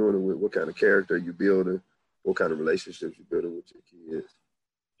integrity you doing it with? What kind of character you building? What kind of relationships you building with your kids?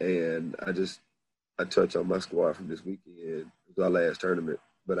 And I touched on my squad from this weekend. It was our last tournament,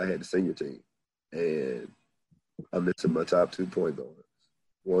 but I had the senior team. And I'm missing my top 2 point guards.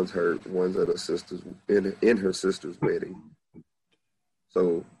 One's hurt, one's at her sister's in her sister's wedding.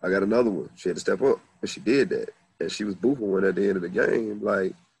 So I got another one. She had to step up, and she did that. And she was boofing one at the end of the game,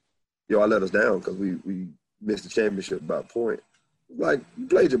 like, I let us down because we missed the championship by a point. Like, you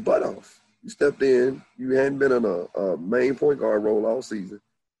played your butt off. You stepped in. You hadn't been in a main point guard role all season.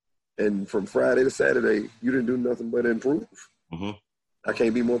 And from Friday to Saturday, you didn't do nothing but improve. Mm-hmm. I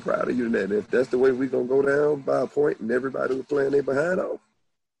can't be more proud of you than that. And if that's the way we're going to go down by a point and everybody was playing their behind off,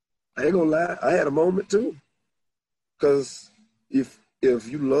 I ain't going to lie, I had a moment too. Because if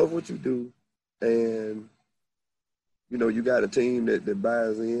you love what you do and, you got a team that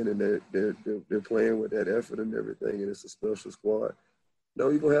buys in and they're playing with that effort and everything, and it's a special squad,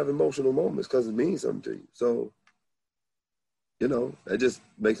 you're going to have emotional moments because it means something to you. So, that just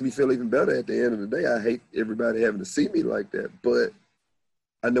makes me feel even better at the end of the day. I hate everybody having to see me like that, but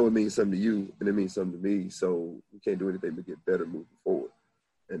I know it means something to you and it means something to me, so we can't do anything but get better moving forward.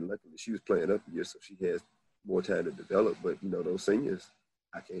 And luckily, she was playing up a year, so she has more time to develop. But, those seniors,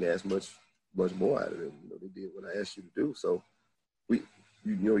 I can't ask much much more out of them. They did what I asked you to do. So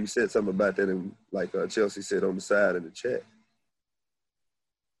you said something about that, and like Chelsea said on the side in the chat.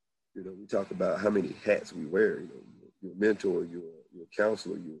 We talk about how many hats we wear. You're a mentor, you're a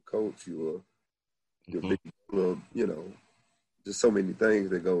counselor, you're a coach, you're just so many things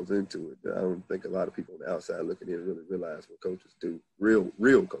that goes into it. I don't think a lot of people on the outside looking in really realize what coaches do. Real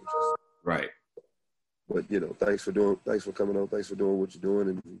coaches. Right. But thanks for coming on. Thanks for doing what you're doing,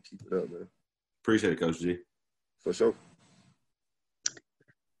 and keep it up, man. Appreciate it, Coach G. For sure.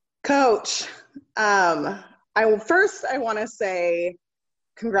 Coach, I want to say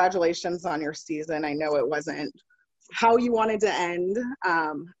congratulations on your season. I know it wasn't how you wanted to end.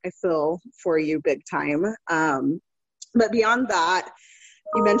 I feel for you big time. But beyond that,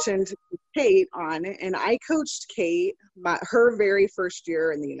 you mentioned Kate and I coached Kate her very first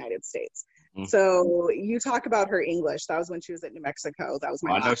year in the United States. Mm-hmm. So you talk about her English. That was when she was at New Mexico. That was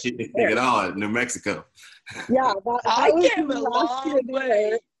my I know she didn't take it on New Mexico. Yeah, I came a long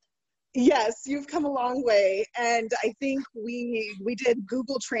way. Yes, you've come a long way. And I think we did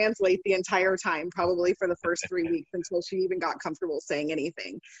Google Translate the entire time, probably for the first 3 weeks until she even got comfortable saying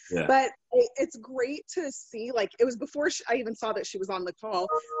anything. Yeah. But it's great to see, like, it was before I even saw that she was on the call,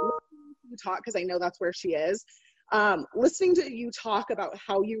 listening to you talk, because I know that's where she is. Listening to you talk about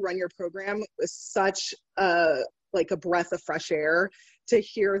how you run your program was such a breath of fresh air to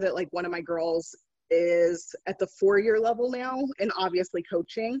hear that, like, one of my girls is at the 4-year level now and obviously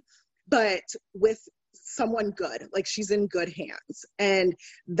coaching, but with someone good, like she's in good hands. And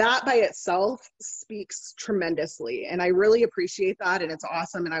that by itself speaks tremendously. And I really appreciate that. And it's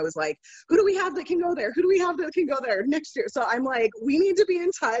awesome. And I was like, who do we have that can go there? Who do we have that can go there next year? So I'm like, we need to be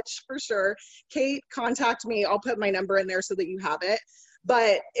in touch for sure. Kate, contact me. I'll put my number in there so that you have it.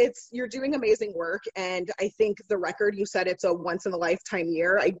 But you're doing amazing work. And I think the record, you said it's a once in a lifetime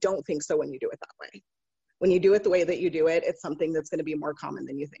year. I don't think so when you do it that way. When you do it the way that you do it, it's something that's going to be more common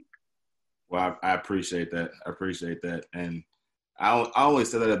than you think. Well, I appreciate that. And I always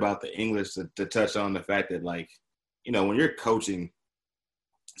say that about the English to touch on the fact that, like, when you're coaching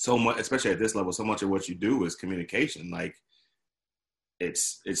so much, especially at this level, so much of what you do is communication. Like,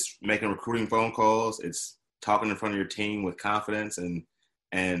 it's making recruiting phone calls. It's talking in front of your team with confidence. And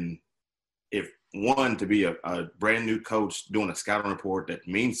if to be a brand new coach doing a scouting report that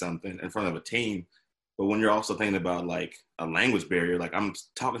means something in front of a team, but when you're also thinking about, like, a language barrier, like, I'm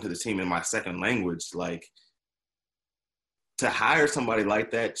talking to the team in my second language, like, to hire somebody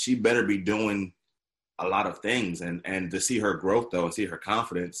like that, she better be doing a lot of things. And to see her growth, though, and see her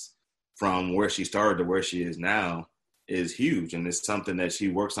confidence from where she started to where she is now is huge. And it's something that she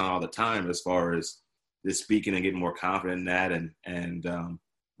works on all the time as far as this speaking and getting more confident in that.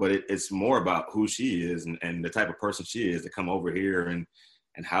 But it's more about who she is and the type of person she is to come over here and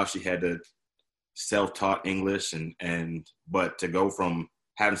how she had to self-taught English but to go from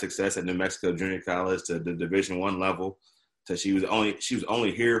having success at New Mexico Junior College to the Division I level to she was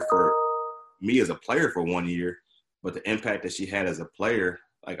only here for me as a player for 1 year, but the impact that she had as a player,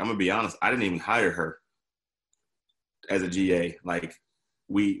 like, I'm gonna be honest, I didn't even hire her as a GA. Like,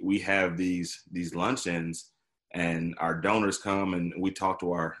 we have these luncheons and our donors come and we talk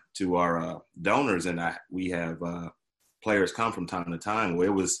to our donors, and we have players come from time to time. Well,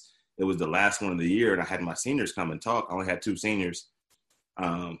 it was the last one of the year, and I had my seniors come and talk. I only had 2 seniors.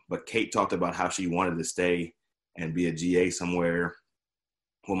 But Kate talked about how she wanted to stay and be a GA somewhere.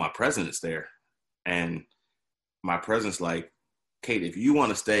 Well, my president's there. And my president's like, Kate, if you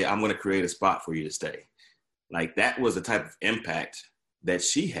want to stay, I'm going to create a spot for you to stay. Like, that was the type of impact that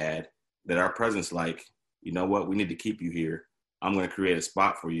she had, that our president's like, you know what, we need to keep you here. I'm going to create a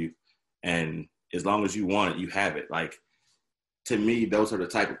spot for you. And as long as you want it, you have it. Like, to me, those are the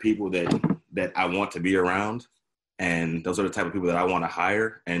type of people that I want to be around, and those are the type of people that I want to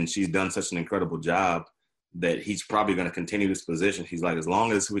hire. And she's done such an incredible job that he's probably going to continue this position. He's like, as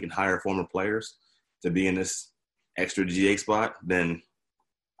long as we can hire former players to be in this extra GA spot, then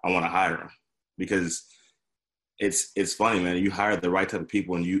I want to hire them. Because it's funny, man. You hire the right type of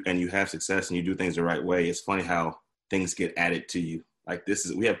people and you have success and you do things the right way. It's funny how things get added to you. Like,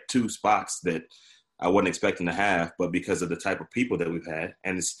 we have 2 spots that I wasn't expecting to have, but because of the type of people that we've had.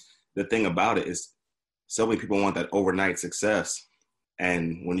 And the thing about it is so many people want that overnight success.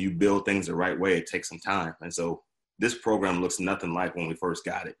 And when you build things the right way, it takes some time. And so this program looks nothing like when we first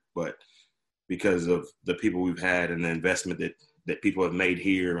got it, but because of the people we've had and the investment that people have made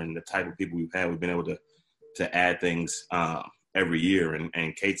here and the type of people we've had, we've been able to add things every year.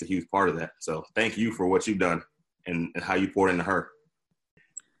 And Kate's a huge part of that. So thank you for what you've done and how you poured into her.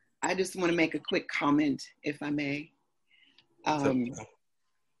 I just want to make a quick comment, if I may.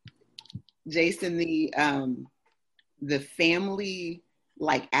 Jason, the family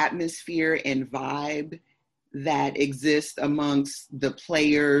like atmosphere and vibe that exists amongst the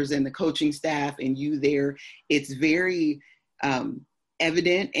players and the coaching staff and you there, it's very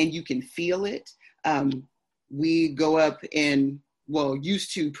evident and you can feel it. We go up and, well,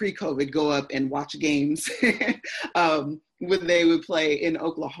 used to pre-COVID, go up and watch games when they would play in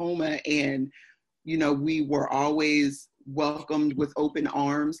Oklahoma. And, you know, we were always welcomed with open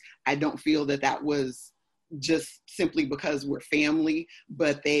arms. I don't feel that was just simply because we're family,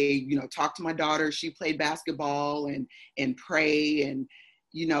 but they, you know, talked to my daughter. She played basketball and pray and,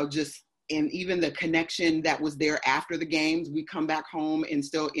 you know, just, and even the connection that was there after the games. We come back home and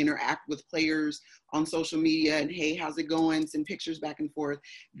still interact with players on social media and, hey, how's it going? Send pictures back and forth.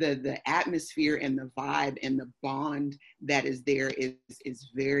 The atmosphere and the vibe and the bond that is there is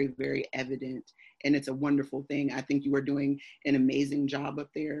very, very evident. And it's a wonderful thing. I think you are doing an amazing job up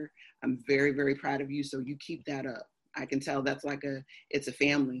there. I'm very, very proud of you. So you keep that up. I can tell that's it's a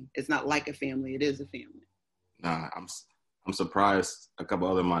family. It's not like a family. It is a family. Nah, I'm surprised a couple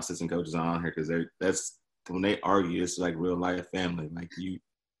other of my assistant coaches are on here because that's when they argue, it's like real life family.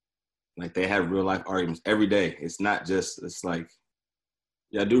 Like they have real life arguments every day. It's not just, it's like,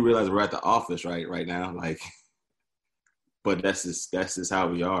 yeah, I do realize we're at the office right now. Like, but that's just how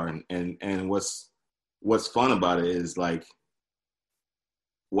we are. And what's fun about it is like,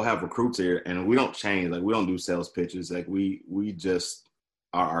 we'll have recruits here and we don't change. Like we don't do sales pitches. Like we just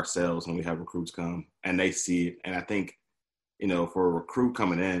are ourselves when we have recruits come and they see it. And I think, you know, for a recruit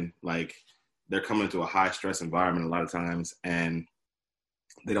coming in, like they're coming into a high stress environment a lot of times and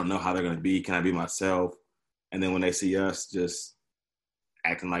they don't know how they're going to be. Can I be myself? And then when they see us just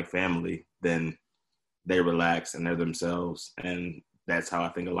acting like family, then they relax and they're themselves. And that's how I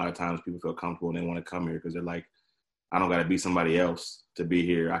think a lot of times people feel comfortable and they want to come here because they're like, I don't got to be somebody else to be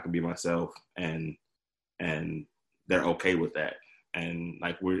here. I can be myself. And they're okay with that. And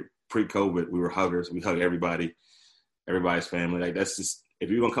like we're pre-COVID, we were huggers. We hug everybody's family. Like that's just, if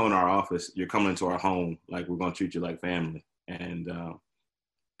you're going to come in our office, you're coming into our home. Like we're going to treat you like family. And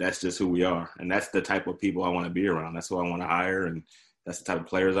that's just who we are. And that's the type of people I want to be around. That's who I want to hire. And that's the type of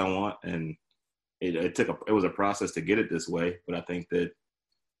players I want. And it was a process to get it this way. But I think that,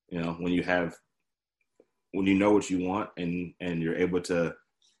 you know, when you know what you want and you're able to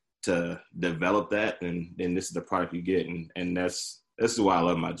develop that, then this is the product you get. And this is why I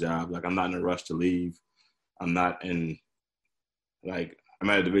love my job. Like I'm not in a rush to leave. I'm at a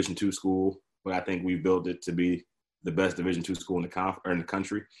Division II school, but I think we built it to be the best Division II school in the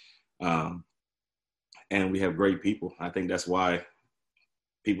country. And we have great people. I think that's why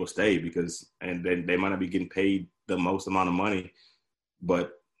people stay and they might not be getting paid the most amount of money,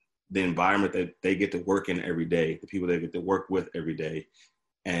 but the environment that they get to work in every day, the people they get to work with every day,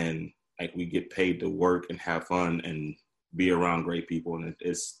 and like we get paid to work and have fun and be around great people. And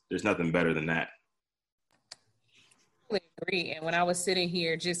there's nothing better than that. I agree. And when I was sitting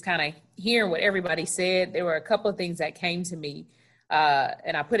here just kind of hearing what everybody said, there were a couple of things that came to me.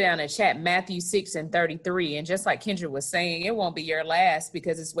 And I put it on the chat, Matthew 6:33. And just like Kendra was saying, it won't be your last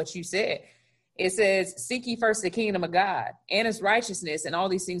because it's what you said. It says, seek ye first the kingdom of God and his righteousness, and all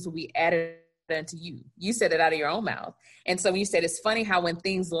these things will be added unto you. You said it out of your own mouth. And so when you said, it's funny how when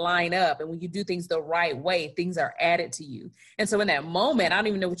things line up and when you do things the right way, things are added to you. And so in that moment, I don't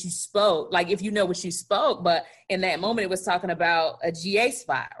even know what you spoke, like if you know what you spoke, but in that moment, it was talking about a GA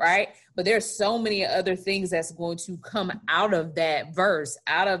spot, right? But there's so many other things that's going to come out of that verse,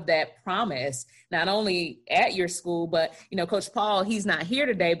 out of that promise, not only at your school, but, you know, Coach Paul, he's not here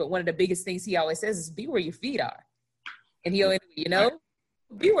today, but one of the biggest things he always says is be where your feet are. And he'll, you know,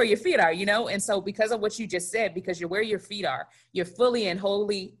 be where your feet are, you know? And so because of what you just said, because you're where your feet are, you're fully and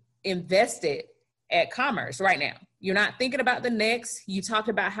wholly invested at Commerce right now. You're not thinking about the next. You talked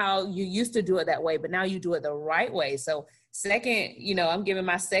about how you used to do it that way, but now you do it the right way. So second, you know, I'm giving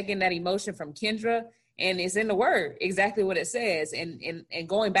my second that emotion from Kendra, and it's in the word, exactly what it says. And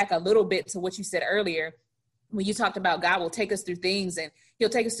going back a little bit to what you said earlier, when you talked about God will take us through things and he'll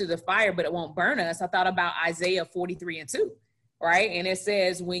take us through the fire, but it won't burn us. I thought about Isaiah 43:2. Right. And it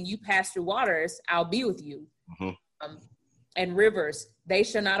says, when you pass through waters, I'll be with you. Mm-hmm. And rivers, they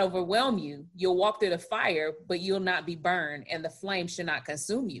shall not overwhelm you. You'll walk through the fire, but you'll not be burned, and the flame shall not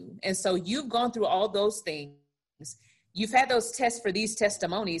consume you. And so you've gone through all those things. You've had those tests for these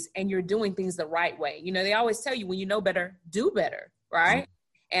testimonies, and you're doing things the right way. You know, they always tell you when you know better, do better. Right.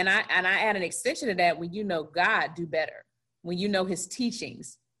 Mm-hmm. And I add an extension to that. When you know God, do better. When you know his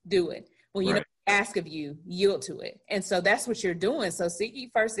teachings, do it. When you know ask of you, yield to it. And so that's what you're doing. So seek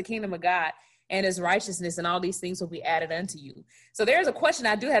ye first the kingdom of God and his righteousness, and all these things will be added unto you. So there's a question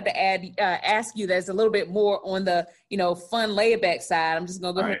I do have to ask you that's a little bit more on the, fun laid-back side. I'm just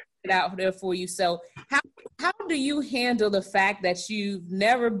going to go ahead and put it out there for you. So how do you handle the fact that you've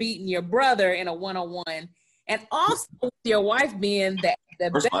never beaten your brother in a one-on-one, and also with your wife being the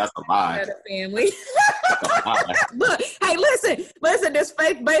First of all, that's a lie. Of the family? Look, hey, listen, this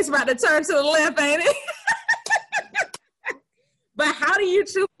fake base about to turn to the left, ain't it? But how do you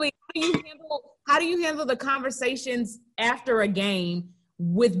handle the conversations after a game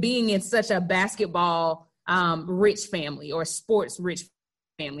with being in such a basketball rich family or sports rich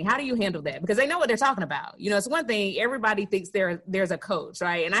family? How do you handle that? Because they know what they're talking about. It's one thing, everybody thinks there's a coach,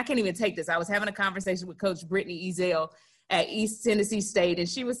 right? And I can't even take this. I was having a conversation with Coach Brittany Ezell at East Tennessee State, and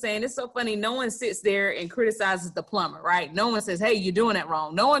she was saying, it's so funny, no one sits there and criticizes the plumber, right? No one says, hey, you're doing that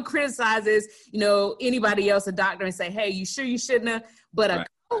wrong. No one criticizes, anybody else, a doctor, and say, hey, you sure you shouldn't have? But a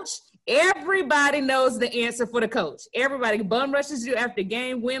coach, everybody knows the answer for the coach. Everybody bum rushes you after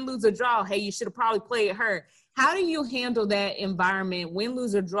game, win, lose, or draw. Hey, you should have probably played her. How do you handle that environment, win,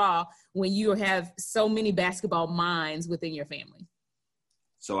 lose, or draw, when you have so many basketball minds within your family?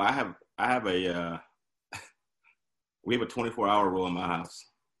 So we have a 24-hour rule in my house.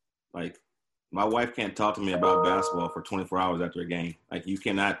 Like, my wife can't talk to me about basketball for 24 hours after a game. Like, you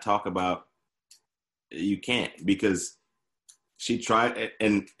cannot talk about – you can't, because she tried –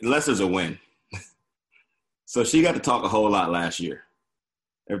 and unless there's a win. So she got to talk a whole lot last year.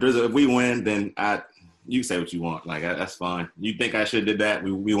 If we win, then you say what you want. Like, that's fine. You think I should have did that?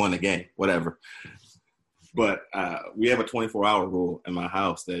 We won the game, whatever. But we have a 24-hour rule in my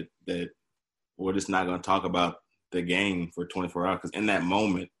house that we're just not going to talk about the game for 24 hours, because in that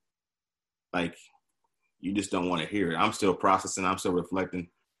moment, like, you just don't want to hear it. I'm still processing. I'm still reflecting.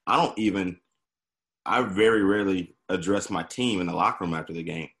 I very rarely address my team in the locker room after the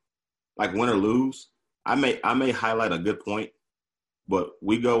game. Like, win or lose, I may highlight a good point, but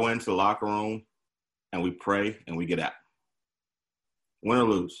we go into the locker room and we pray and we get out. Win or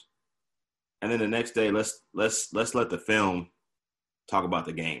lose. And then the next day, let's let the film talk about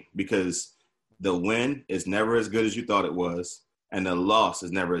the game, because the win is never as good as you thought it was, and the loss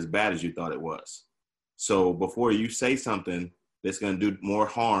is never as bad as you thought it was. So before you say something that's going to do more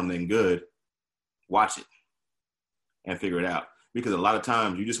harm than good, watch it and figure it out. Because a lot of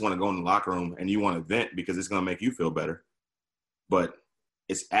times you just want to go in the locker room and you want to vent because it's going to make you feel better. But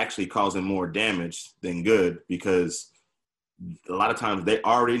it's actually causing more damage than good, because a lot of times they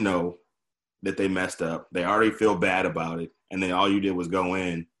already know that they messed up. They already feel bad about it. And then all you did was go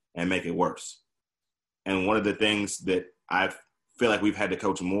in and make it worse. And one of the things that I feel like we've had to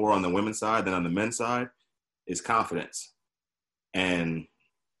coach more on the women's side than on the men's side is confidence. And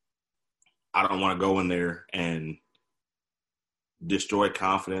I don't want to go in there and destroy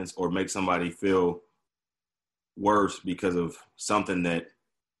confidence or make somebody feel worse because of something that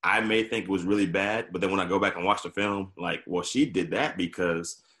I may think was really bad. But then when I go back and watch the film, like, well, she did that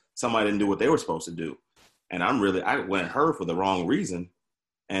because somebody didn't do what they were supposed to do. And I went at her for the wrong reason.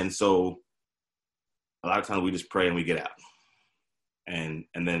 And so a lot of times we just pray and we get out. And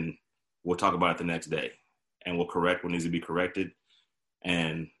then we'll talk about it the next day, and we'll correct what needs to be corrected,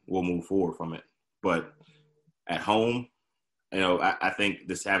 and we'll move forward from it. But at home, I think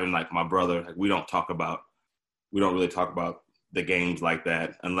this having, like, my brother, like, we don't really talk about the games like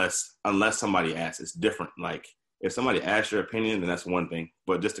that unless somebody asks. It's different. Like, if somebody asks your opinion, then that's one thing.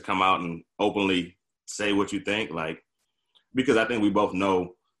 But just to come out and openly say what you think, like, because I think we both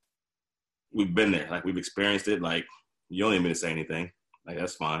know we've been there. Like, we've experienced it. Like, you don't need me to say anything. Like,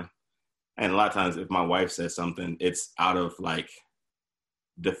 that's fine. And a lot of times if my wife says something, it's out of, like,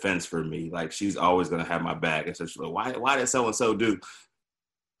 defense for me. Like, she's always going to have my back. And so she's like, why did so-and-so do?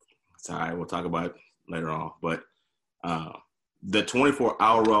 It's all right. We'll talk about it later on. But the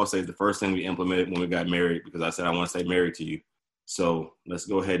 24-hour rule, I would say, is the first thing we implemented when we got married, because I said, I want to stay married to you. So let's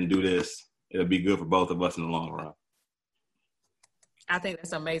go ahead and do this. It'll be good for both of us in the long run. I think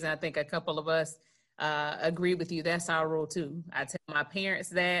that's amazing. I think a couple of us agree with you. That's our rule too. I tell my parents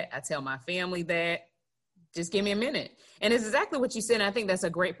that. I tell my family that. Just give me a minute. And it's exactly what you said. And I think that's a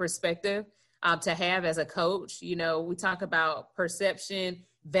great perspective to have as a coach. We talk about perception,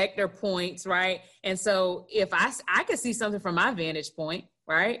 vector points, right? And so if I could see something from my vantage point,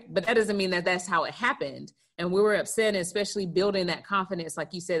 right? But that doesn't mean that that's how it happened. And we were upset, and especially building that confidence.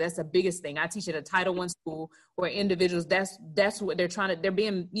 Like you said, that's the biggest thing. I teach at a Title I school where individuals, that's what they're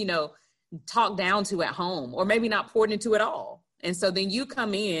being, talked down to at home, or maybe not poured into at all. And so then you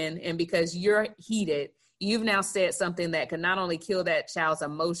come in, and because you're heated, you've now said something that could not only kill that child's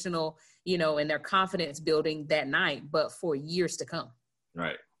emotional, and their confidence building that night, but for years to come.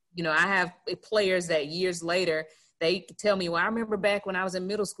 Right. You know, I have players that years later, they tell me, well, I remember back when I was in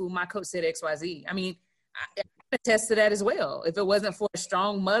middle school, my coach said XYZ. I mean, I attest to that as well. If it wasn't for a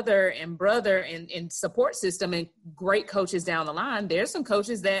strong mother and brother and support system and great coaches down the line, there's some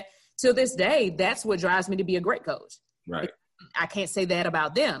coaches that to this day, that's what drives me to be a great coach. Right. I can't say that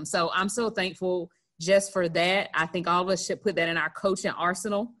about them. So I'm so thankful just for that. I think all of us should put that in our coaching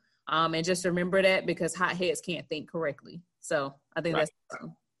arsenal, and just remember that, because hot heads can't think correctly. So I think that's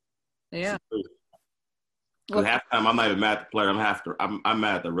awesome. Yeah. Well, halftime, I'm not even mad at the player. I'm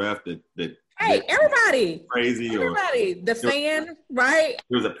mad at the ref that hey, everybody crazy, everybody, the fan, right?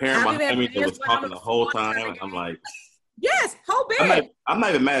 There was a parent behind me that was talking the whole time. I'm like, yes, whole band. I'm not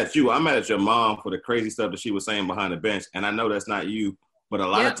even mad at you. I'm mad at your mom for the crazy stuff that she was saying behind the bench. And I know that's not you, but a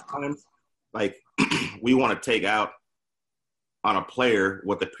lot of times, like, we want to take out on a player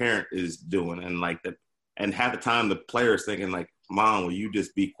what the parent is doing, and half the time the player is thinking like, Mom, will you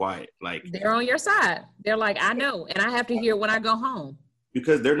just be quiet? Like, they're on your side. They're like, I know, and I have to hear when I go home.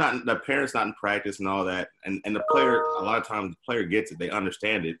 Because the parent's not in practice and all that. And the player, a lot of times the player gets it, they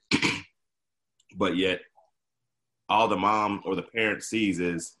understand it. But yet all the mom or the parent sees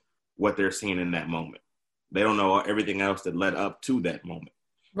is what they're seeing in that moment. They don't know everything else that led up to that moment.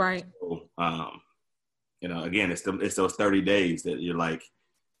 Right. So, you know, again, it's those 30 days that you're like,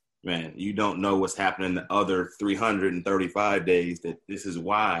 man, you don't know what's happening the other 335 days, that this is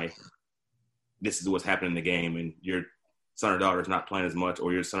why this is what's happening in the game, and your son or daughter is not playing as much,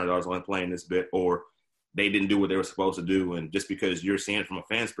 or your son or daughter's only playing this bit, or they didn't do what they were supposed to do. And just because you're seeing it from a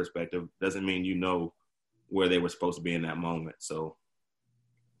fan's perspective doesn't mean you know where they were supposed to be in that moment. So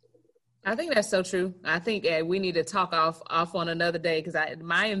I think that's so true. I think we need to talk off on another day, because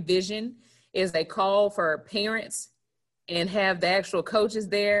my envision is a call for parents and have the actual coaches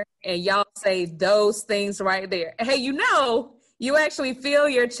there, and y'all say those things right there. Hey, you know, you actually feel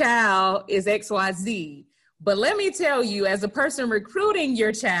your child is XYZ. But let me tell you, as a person recruiting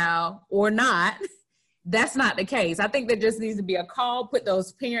your child or not, that's not the case. I think there just needs to be a call, put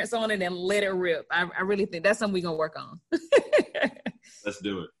those parents on it, and let it rip. I really think that's something we're going to work on. Let's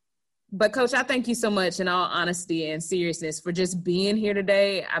do it. But, Coach, I thank you so much, in all honesty and seriousness, for just being here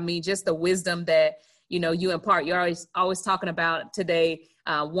today. I mean, just the wisdom that, you know, you impart. You're always talking about today,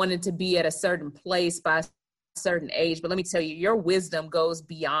 wanting to be at a certain place by a certain age. But let me tell you, your wisdom goes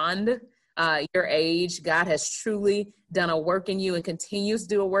beyond your age. God has truly done a work in you and continues to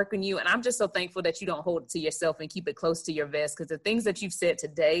do a work in you. And I'm just so thankful that you don't hold it to yourself and keep it close to your vest, because the things that you've said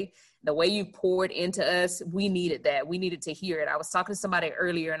today, the way you poured into us, we needed that. We needed to hear it. I was talking to somebody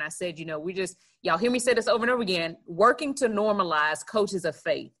earlier and I said, you know, y'all hear me say this over and over again, working to normalize coaches of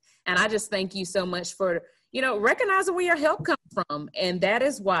faith. And I just thank you so much for, you know, recognizing where your help comes from. And that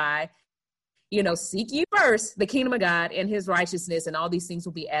is why, you know, seek ye first the kingdom of God and his righteousness, and all these things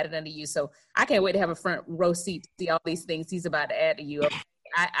will be added unto you. So I can't wait to have a front row seat to see all these things he's about to add to you.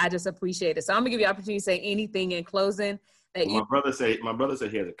 I just appreciate it. So I'm gonna give you the opportunity to say anything in closing. My brother said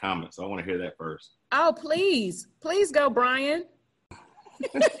he has a comment, so I want to hear that first. Oh, please go, Brian.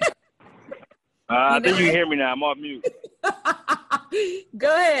 I think you can hear me now. I'm off mute.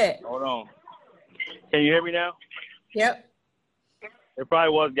 Go ahead. Hold on. Can you hear me now? Yep. There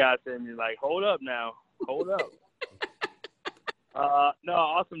probably was guys saying me like, hold up now. Hold up. No,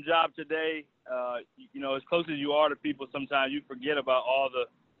 awesome job today. You know, as close as you are to people, sometimes you forget about all the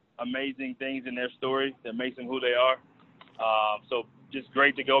amazing things in their story that makes them who they are. So just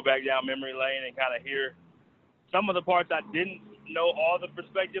great to go back down memory lane and kind of hear some of the parts I didn't know all the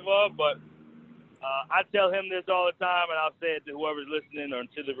perspective of, but I tell him this all the time, and I'll say it to whoever's listening or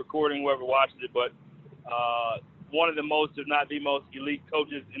to the recording, whoever watches it, but one of the most, if not the most, elite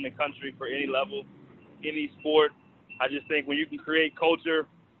coaches in the country for any level, any sport. I just think when you can create culture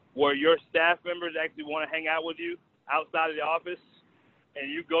where your staff members actually want to hang out with you outside of the office,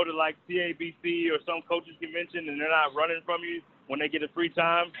 and you go to like CABC or some coaches convention and they're not running from you when they get a free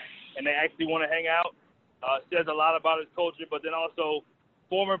time and they actually want to hang out, says a lot about his culture. But then also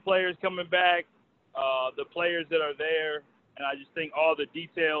former players coming back, the players that are there, and I just think all the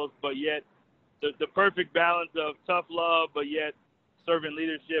details, but yet the perfect balance of tough love, but yet servant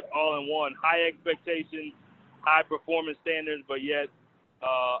leadership all in one. High expectations, high performance standards, but yet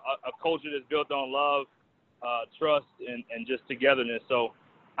a culture that's built on love, trust, and just togetherness. So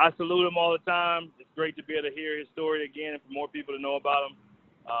I salute him all the time. It's great to be able to hear his story again and for more people to know about him.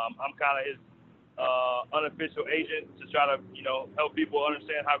 I'm kind of his unofficial agent to try to, you know, help people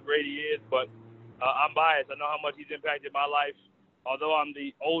understand how great he is. But I'm biased. I know how much he's impacted my life. Although I'm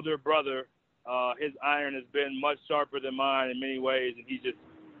the older brother, his iron has been much sharper than mine in many ways, and he just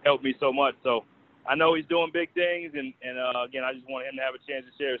helped me so much. So I know he's doing big things, and again, I just want him to have a chance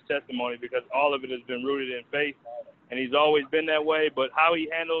to share his testimony because all of it has been rooted in faith, and he's always been that way. But how he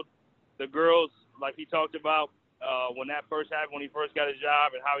handled the girls, like he talked about when that first happened, when he first got his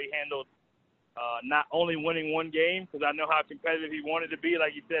job, and how he handled not only winning one game, because I know how competitive he wanted to be,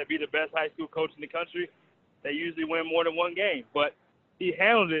 like you said, be the best high school coach in the country. They usually win more than one game, but he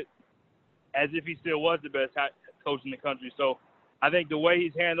handled it as if he still was the best coach in the country. So I think the way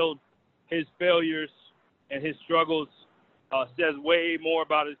he's handled his failures and his struggles says way more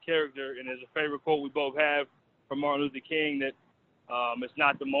about his character. And there's a favorite quote we both have from Martin Luther King that it's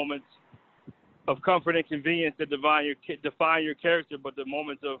not the moments of comfort and convenience that define your character, but the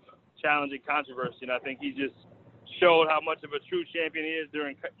moments of challenge and controversy. And I think he just showed how much of a true champion he is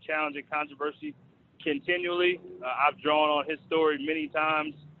during challenge and controversy continually. I've drawn on his story many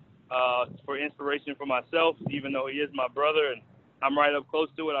times for inspiration for myself, even though he is my brother and I'm right up close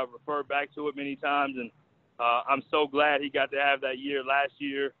to it. I've referred back to it many times, and I'm so glad he got to have that year last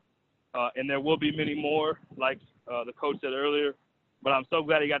year. And there will be many more, like the coach said earlier. But I'm so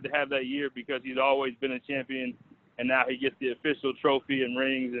glad he got to have that year because he's always been a champion, and now he gets the official trophy and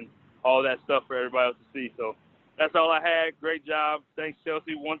rings and all that stuff for everybody else to see. So that's all I had. Great job. Thanks,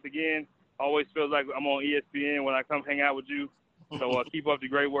 Chelsea, once again. Always feels like I'm on ESPN when I come hang out with you. So keep up the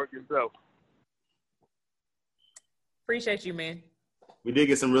great work yourself. Appreciate you, man. We did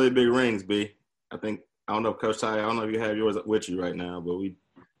get some really big rings, B. I don't know if Coach Ty, I don't know if you have yours with you right now, but we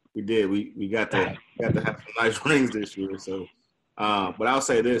did. We got to have some nice rings this year. So, but I'll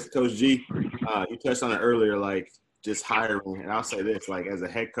say this, Coach G, you touched on it earlier, like just hiring. And I'll say this, like as a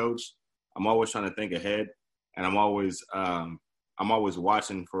head coach, I'm always trying to think ahead, and I'm always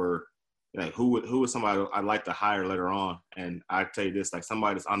watching for who is somebody I'd like to hire later on. And I tell you this, like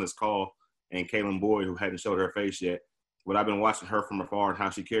somebody that's on this call, and Caitlin Boyd, who hadn't showed her face yet. But I've been watching her from afar and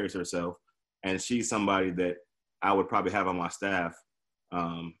how she carries herself. And she's somebody that I would probably have on my staff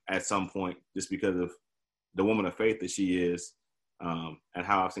at some point just because of the woman of faith that she is and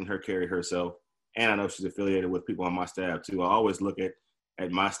how I've seen her carry herself. And I know she's affiliated with people on my staff too. I always look at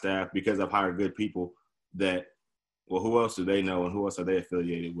my staff because I've hired good people that, well, who else do they know and who else are they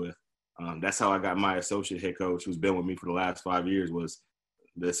affiliated with? That's how I got my associate head coach who's been with me for the last 5 years was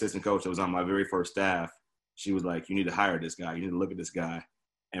the assistant coach that was on my very first staff. She was like, you need to hire this guy. You need to look at this guy.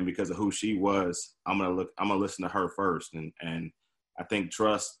 And because of who she was, I'm going to listen to her first. And I think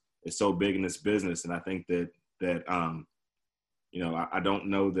trust is so big in this business. And I think that I don't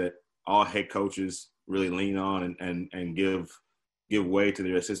know that all head coaches really lean on and give way to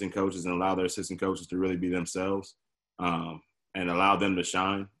their assistant coaches and allow their assistant coaches to really be themselves and allow them to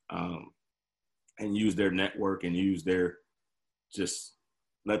shine and use their network and use their just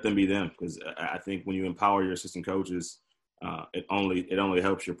let them be them, because I think when you empower your assistant coaches, it only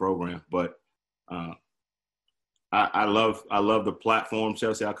helps your program. But I love the platform,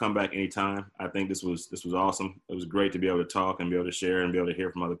 Chelsea. I'll come back anytime. I think this was awesome. It was great to be able to talk and be able to share and be able to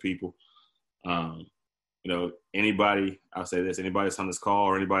hear from other people. Anybody, I'll say this, anybody that's on this call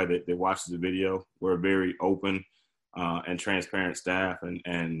or anybody that watches the video, we're a very open and transparent staff,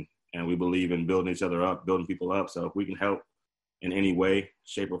 and we believe in building each other up, building people up. So if we can help in any way,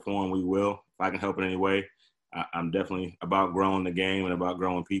 shape, or form, we will. If I can help in any way, I'm definitely about growing the game and about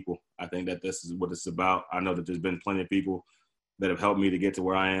growing people. I think that this is what it's about. I know that there's been plenty of people that have helped me to get to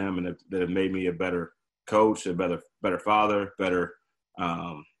where I am and that have made me a better coach, a better father, better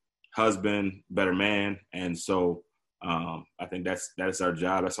husband, better man. And so I think that's our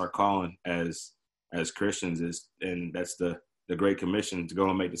job. That's our calling as Christians and that's the Great Commission, to go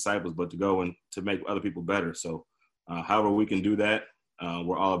and make disciples, but to go and to make other people better. So however we can do that,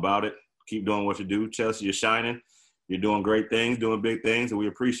 we're all about it. Keep doing what you do. Chelsea, you're shining. You're doing great things, doing big things, and we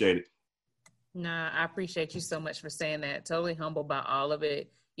appreciate it. Nah, I appreciate you so much for saying that. Totally humbled by all of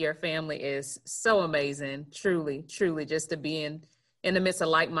it. Your family is so amazing. Truly, truly, just to be in the midst of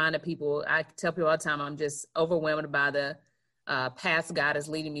like-minded people. I tell people all the time, I'm just overwhelmed by the paths God is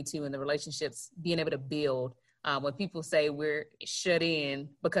leading me to and the relationships being able to build. When people say we're shut in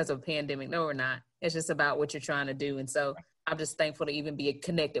because of a pandemic, no, we're not. It's just about what you're trying to do. And so I'm just thankful to even be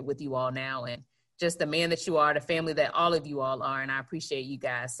connected with you all now and just the man that you are, the family that all of you all are. And I appreciate you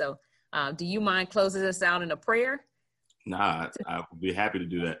guys. So do you mind closing us out in a prayer? Nah, I would be happy to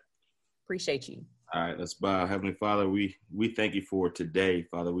do that. Appreciate you. All right, let's bow. Heavenly Father, we thank you for today,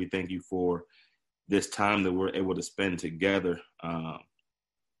 Father. We thank you for this time that we're able to spend together.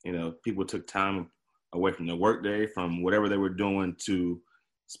 People took time away from their workday, from whatever they were doing, to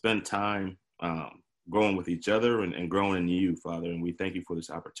spend time growing with each other and growing in you, Father. And we thank you for this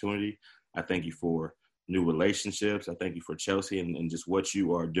opportunity. I thank you for new relationships. I thank you for Chelsea and just what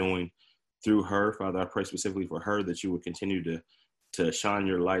you are doing through her. Father, I pray specifically for her that you would continue to shine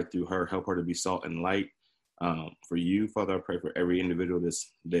your light through her, help her to be salt and light for you. Father, I pray for every individual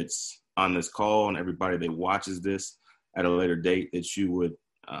that's on this call and everybody that watches this at a later date, that you would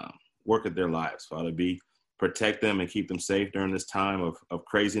work at their lives. Father, protect them and keep them safe during this time of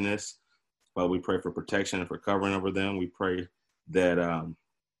craziness. Father, we pray for protection and for covering over them. We pray that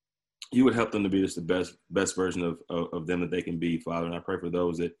you would help them to be just the best version of them that they can be, Father. And I pray for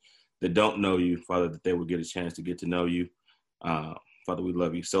those that don't know you, Father, that they would get a chance to get to know you. Father, we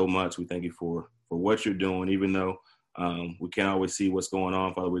love you so much. We thank you for what you're doing, even though we can't always see what's going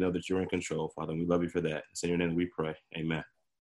on. Father, we know that you're in control, Father, and we love you for that. It's in your name we pray. Amen.